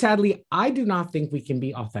 So sadly, I do not think we can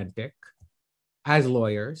be authentic as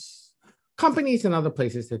lawyers. Companies and other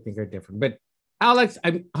places I think are different. But Alex,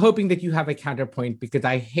 I'm hoping that you have a counterpoint because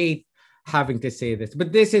I hate having to say this,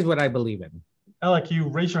 but this is what I believe in. Alec, you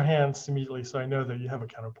raise your hands immediately, so I know that you have a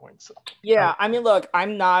counterpoint. So yeah, I mean, look,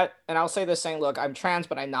 I'm not, and I'll say this saying, look, I'm trans,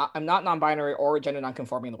 but I'm not non-binary or gender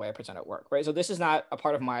non-conforming in the way I present at work, right? So this is not a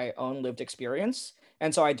part of my own lived experience.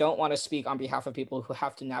 And so I don't want to speak on behalf of people who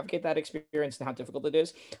have to navigate that experience and how difficult it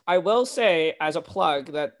is. I will say as a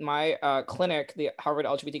plug that my clinic, the Harvard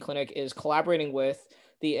LGBT Clinic, is collaborating with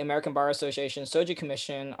the American Bar Association SOGI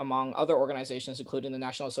Commission, among other organizations, including the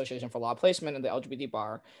National Association for Law Placement and the LGBT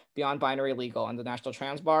Bar, Beyond Binary Legal, and the National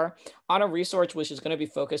Trans Bar, on a research which is going to be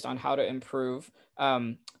focused on how to improve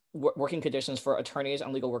working conditions for attorneys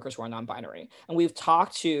and legal workers who are non-binary. And we've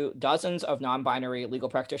talked to dozens of non-binary legal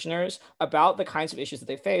practitioners about the kinds of issues that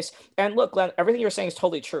they face. And look, Glenn, everything you're saying is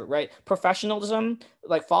totally true, right? Professionalism,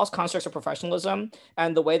 like false constructs of professionalism,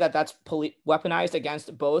 and the way that that's weaponized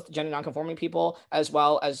against both gender non-conforming people, as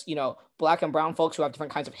well as, Black and brown folks who have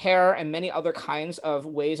different kinds of hair and many other kinds of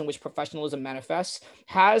ways in which professionalism manifests,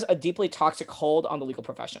 has a deeply toxic hold on the legal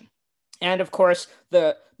profession. And of course,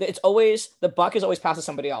 the buck is always passed to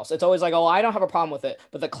somebody else. It's always like, oh, I don't have a problem with it,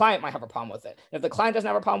 but the client might have a problem with it. And if the client doesn't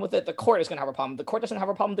have a problem with it, the court is going to have a problem. If the court doesn't have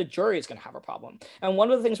a problem, the jury is going to have a problem. And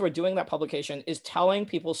one of the things we're doing in that publication is telling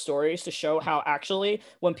people stories to show how actually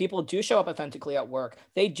when people do show up authentically at work,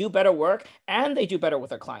 they do better work and they do better with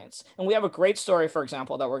their clients. And we have a great story, for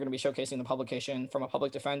example, that we're going to be showcasing in the publication from a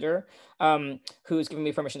public defender who's given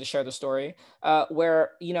me permission to share the story,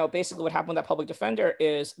 where, basically what happened with that public defender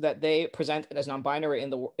is that they presented as non-binary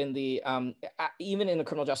even in the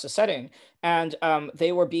criminal justice setting, and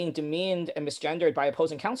they were being demeaned and misgendered by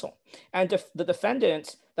opposing counsel. And the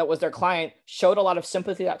defendant, that was their client, showed a lot of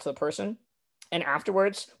sympathy to the person, and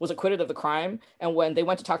afterwards was acquitted of the crime. And when they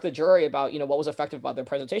went to talk to the jury about, what was effective about their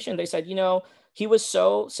presentation, they said, he was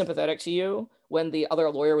so sympathetic to you when the other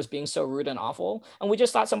lawyer was being so rude and awful. And we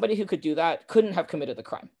just thought somebody who could do that couldn't have committed the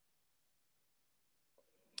crime.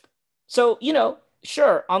 So,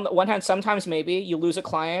 sure, on the one hand, sometimes maybe you lose a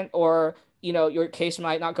client or, your case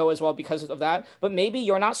might not go as well because of that, but maybe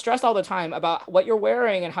you're not stressed all the time about what you're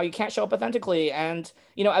wearing and how you can't show up authentically. And,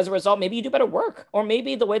 as a result, maybe you do better work, or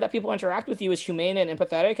maybe the way that people interact with you is humane and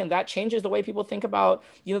empathetic, and that changes the way people think about,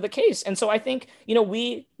 the case. And so I think,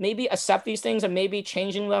 we maybe accept these things, and maybe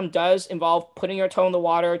changing them does involve putting your toe in the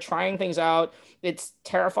water, trying things out. It's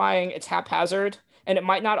terrifying, it's haphazard, and it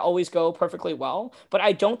might not always go perfectly well, but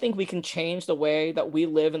I don't think we can change the way that we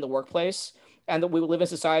live in the workplace and that we live in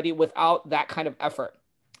society without that kind of effort.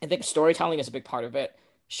 I think storytelling is a big part of it.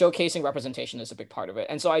 Showcasing representation is a big part of it.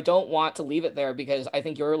 And so I don't want to leave it there because I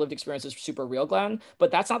think your lived experience is super real, Glenn,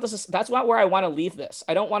 but that's not where I want to leave this.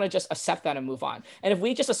 I don't want to just accept that and move on. And if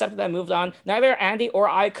we just accepted that and moved on, neither Andy or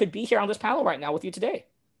I could be here on this panel right now with you today,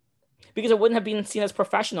 because it wouldn't have been seen as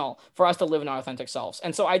professional for us to live in our authentic selves.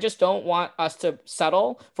 And so I just don't want us to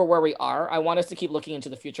settle for where we are. I want us to keep looking into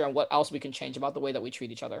the future and what else we can change about the way that we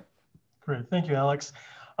treat each other. Great, thank you, Alex.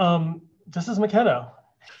 Justice McKenna.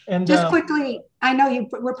 And just quickly, I know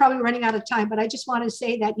we're probably running out of time, but I just want to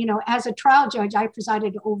say that, as a trial judge, I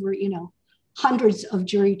presided over, hundreds of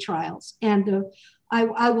jury trials. And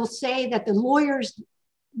I will say that the lawyers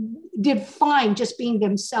did fine just being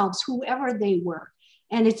themselves, whoever they were.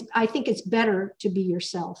 And I think it's better to be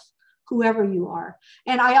yourself, whoever you are.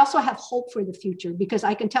 And I also have hope for the future, because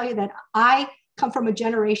I can tell you that I come from a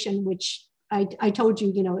generation which I told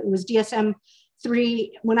you, it was DSM-3.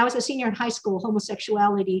 When I was a senior in high school,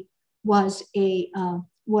 homosexuality was a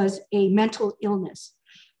mental illness.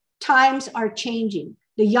 Times are changing.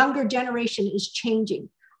 The younger generation is changing.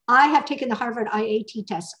 I have taken the Harvard IAT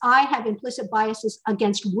test. I have implicit biases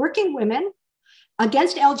against working women,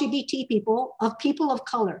 against LGBT people of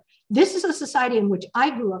color. This is a society in which I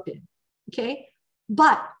grew up in, okay?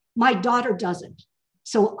 But my daughter doesn't.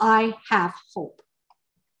 So I have hope.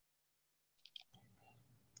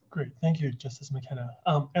 Great, thank you, Justice McKenna.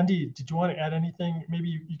 Andy, did you want to add anything? Maybe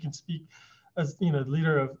you can speak as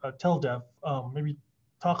leader of TELDEF, maybe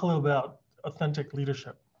talk a little about authentic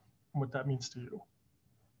leadership and what that means to you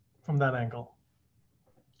from that angle.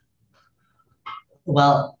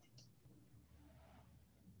 Well,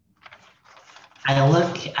 I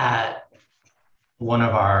look at one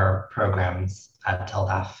of our programs at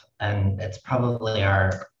TELDEF, and it's probably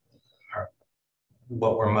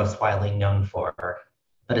what we're most widely known for,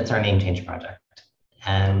 but it's our name change project.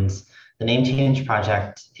 And the name change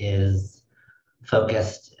project is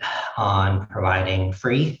focused on providing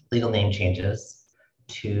free legal name changes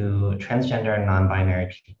to transgender and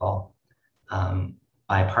non-binary people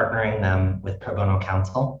by partnering them with pro bono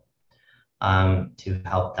counsel to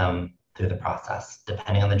help them through the process.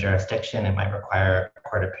 Depending on the jurisdiction, it might require a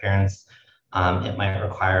court appearance, it might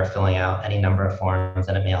require filling out any number of forms,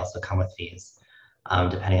 and it may also come with fees,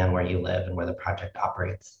 depending on where you live and where the project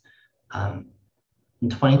operates. In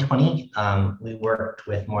 2020, we worked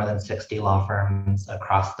with more than 60 law firms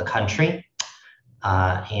across the country,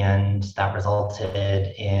 and that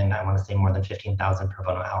resulted in, I want to say, more than 15,000 pro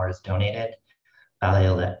bono hours donated,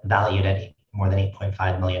 valued at more than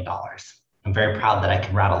 $8.5 million. I'm very proud that I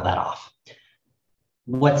can rattle that off.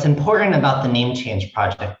 What's important about the name change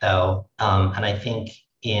project, though, and I think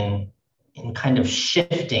in kind of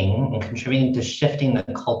shifting and contributing to shifting the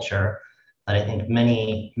culture that I think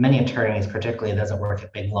many attorneys, particularly those that work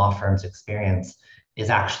at big law firms, experience, is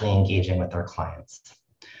actually engaging with their clients.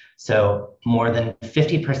 So more than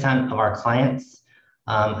 50% of our clients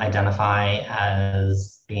identify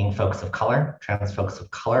as being folks of color, trans folks of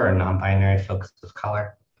color, or non-binary folks of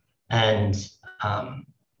color. And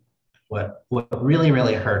what really,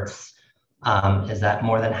 really hurts is that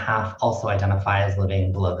more than half also identify as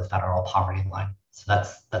living below the federal poverty line. So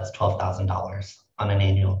that's $12,000 on an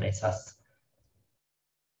annual basis.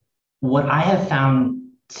 What I have found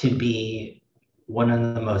to be one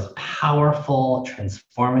of the most powerful,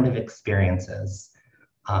 transformative experiences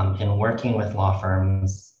in working with law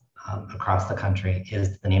firms across the country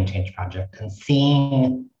is the Name Change Project, and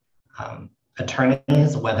seeing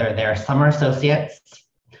attorneys, whether they're summer associates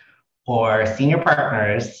or senior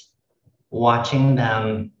partners, watching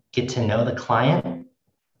them get to know the client,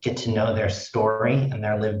 get to know their story and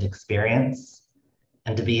their lived experience,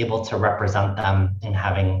 and to be able to represent them in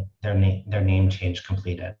having their name change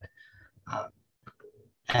completed.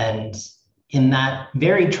 And in that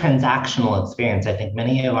very transactional experience, I think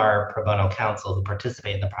many of our pro bono counsel who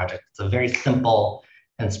participate in the project, it's a very simple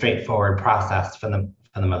and straightforward process for the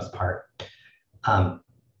most part.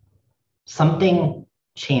 Something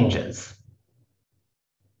changes.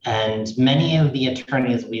 And many of the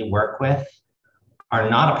attorneys we work with are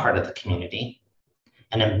not a part of the community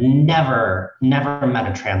and have never met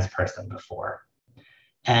a trans person before.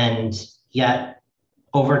 And yet,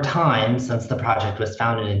 over time, since the project was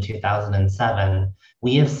founded in 2007,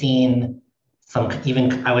 we have seen some,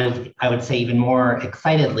 even I would say even more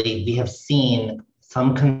excitedly, we have seen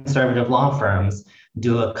some conservative law firms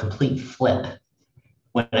do a complete flip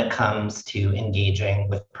when it comes to engaging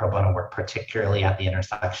with pro bono work, particularly at the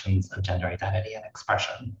intersections of gender identity and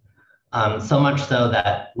expression. So much so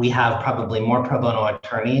that we have probably more pro bono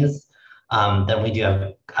attorneys than we do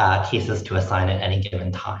have cases to assign at any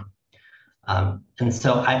given time. And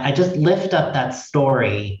so I just lift up that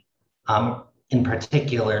story in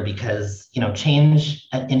particular because change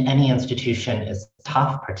in any institution is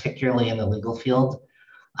tough, particularly in the legal field,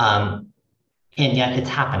 and yet it's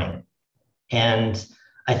happening. And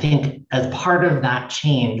I think as part of that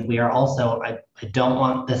change, we are also, I don't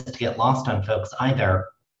want this to get lost on folks either,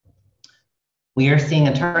 we are seeing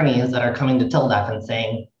attorneys that are coming to TILDEF and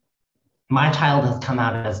saying, my child has come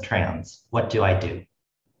out as trans, what do I do?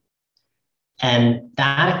 And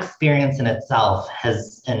that experience in itself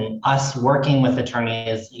has, and us working with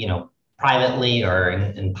attorneys, privately or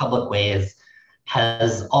in public ways,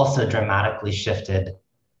 has also dramatically shifted,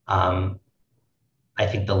 I I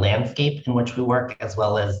think, the landscape in which we work, as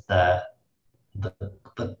well as the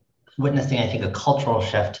witnessing, I think, a cultural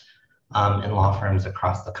shift in law firms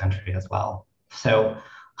across the country as well. So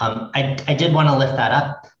I did want to lift that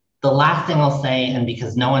up. The last thing I'll say, and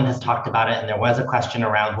because no one has talked about it, and there was a question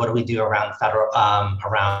around what do we do around federal,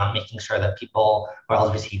 around making sure that people who are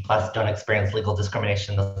LGBTQ plus don't experience legal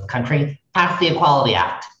discrimination in this country, pass the Equality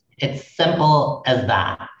Act. It's simple as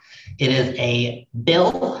that. It is a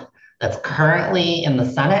bill that's currently in the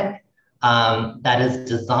Senate that is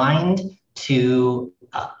designed to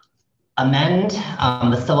amend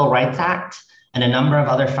the Civil Rights Act and a number of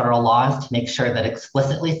other federal laws to make sure that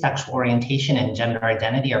explicitly sexual orientation and gender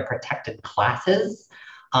identity are protected classes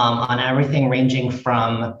on everything ranging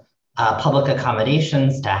from public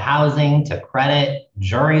accommodations to housing to credit,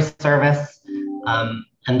 jury service.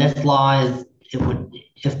 And this law is,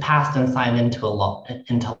 if passed and signed into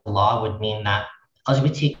law, would mean that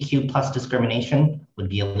LGBTQ plus discrimination would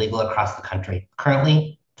be illegal across the country.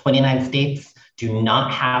 Currently, 29 states do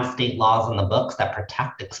not have state laws on the books that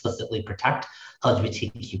explicitly protect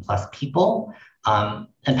LGBTQ plus people. And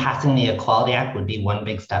passing the Equality Act would be one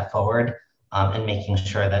big step forward in making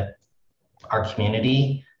sure that our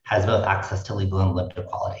community has both access to legal and lived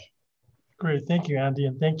equality. Great, thank you, Andy,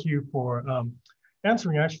 and thank you for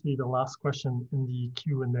answering actually the last question in the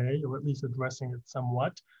Q&A, or at least addressing it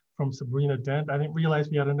somewhat, from Sabrina Dent. I didn't realize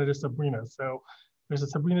we had another Sabrina, so there's a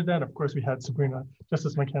Sabrina Dent. Of course, we had Sabrina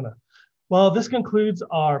Justice McKenna. Well, this concludes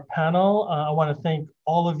our panel. I want to thank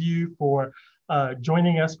all of you for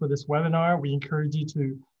joining us for this webinar. We encourage you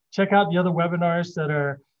to check out the other webinars that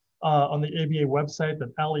are on the ABA website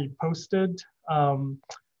that Ali posted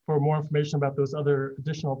for more information about those other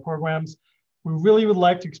additional programs. We really would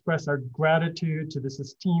like to express our gratitude to this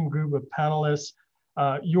esteemed group of panelists.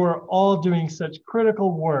 You are all doing such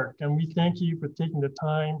critical work, and we thank you for taking the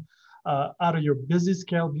time out of your busy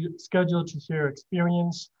schedule to share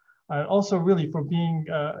experience. Also really for being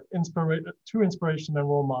true inspiration and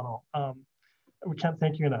role model. We can't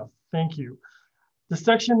thank you enough. Thank you. The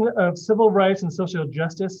section of Civil Rights and Social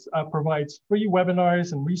Justice provides free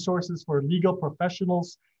webinars and resources for legal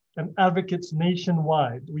professionals and advocates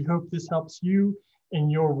nationwide. We hope this helps you in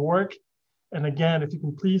your work. And again, if you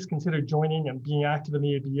can please consider joining and being active in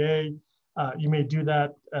the ABA, you may do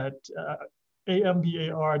that at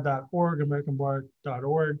ambar.org,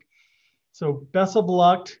 americanbar.org. So best of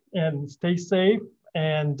luck and stay safe.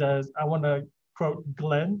 And I want to quote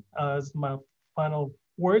Glenn as my final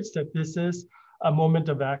words, that this is a moment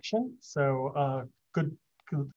of action. So good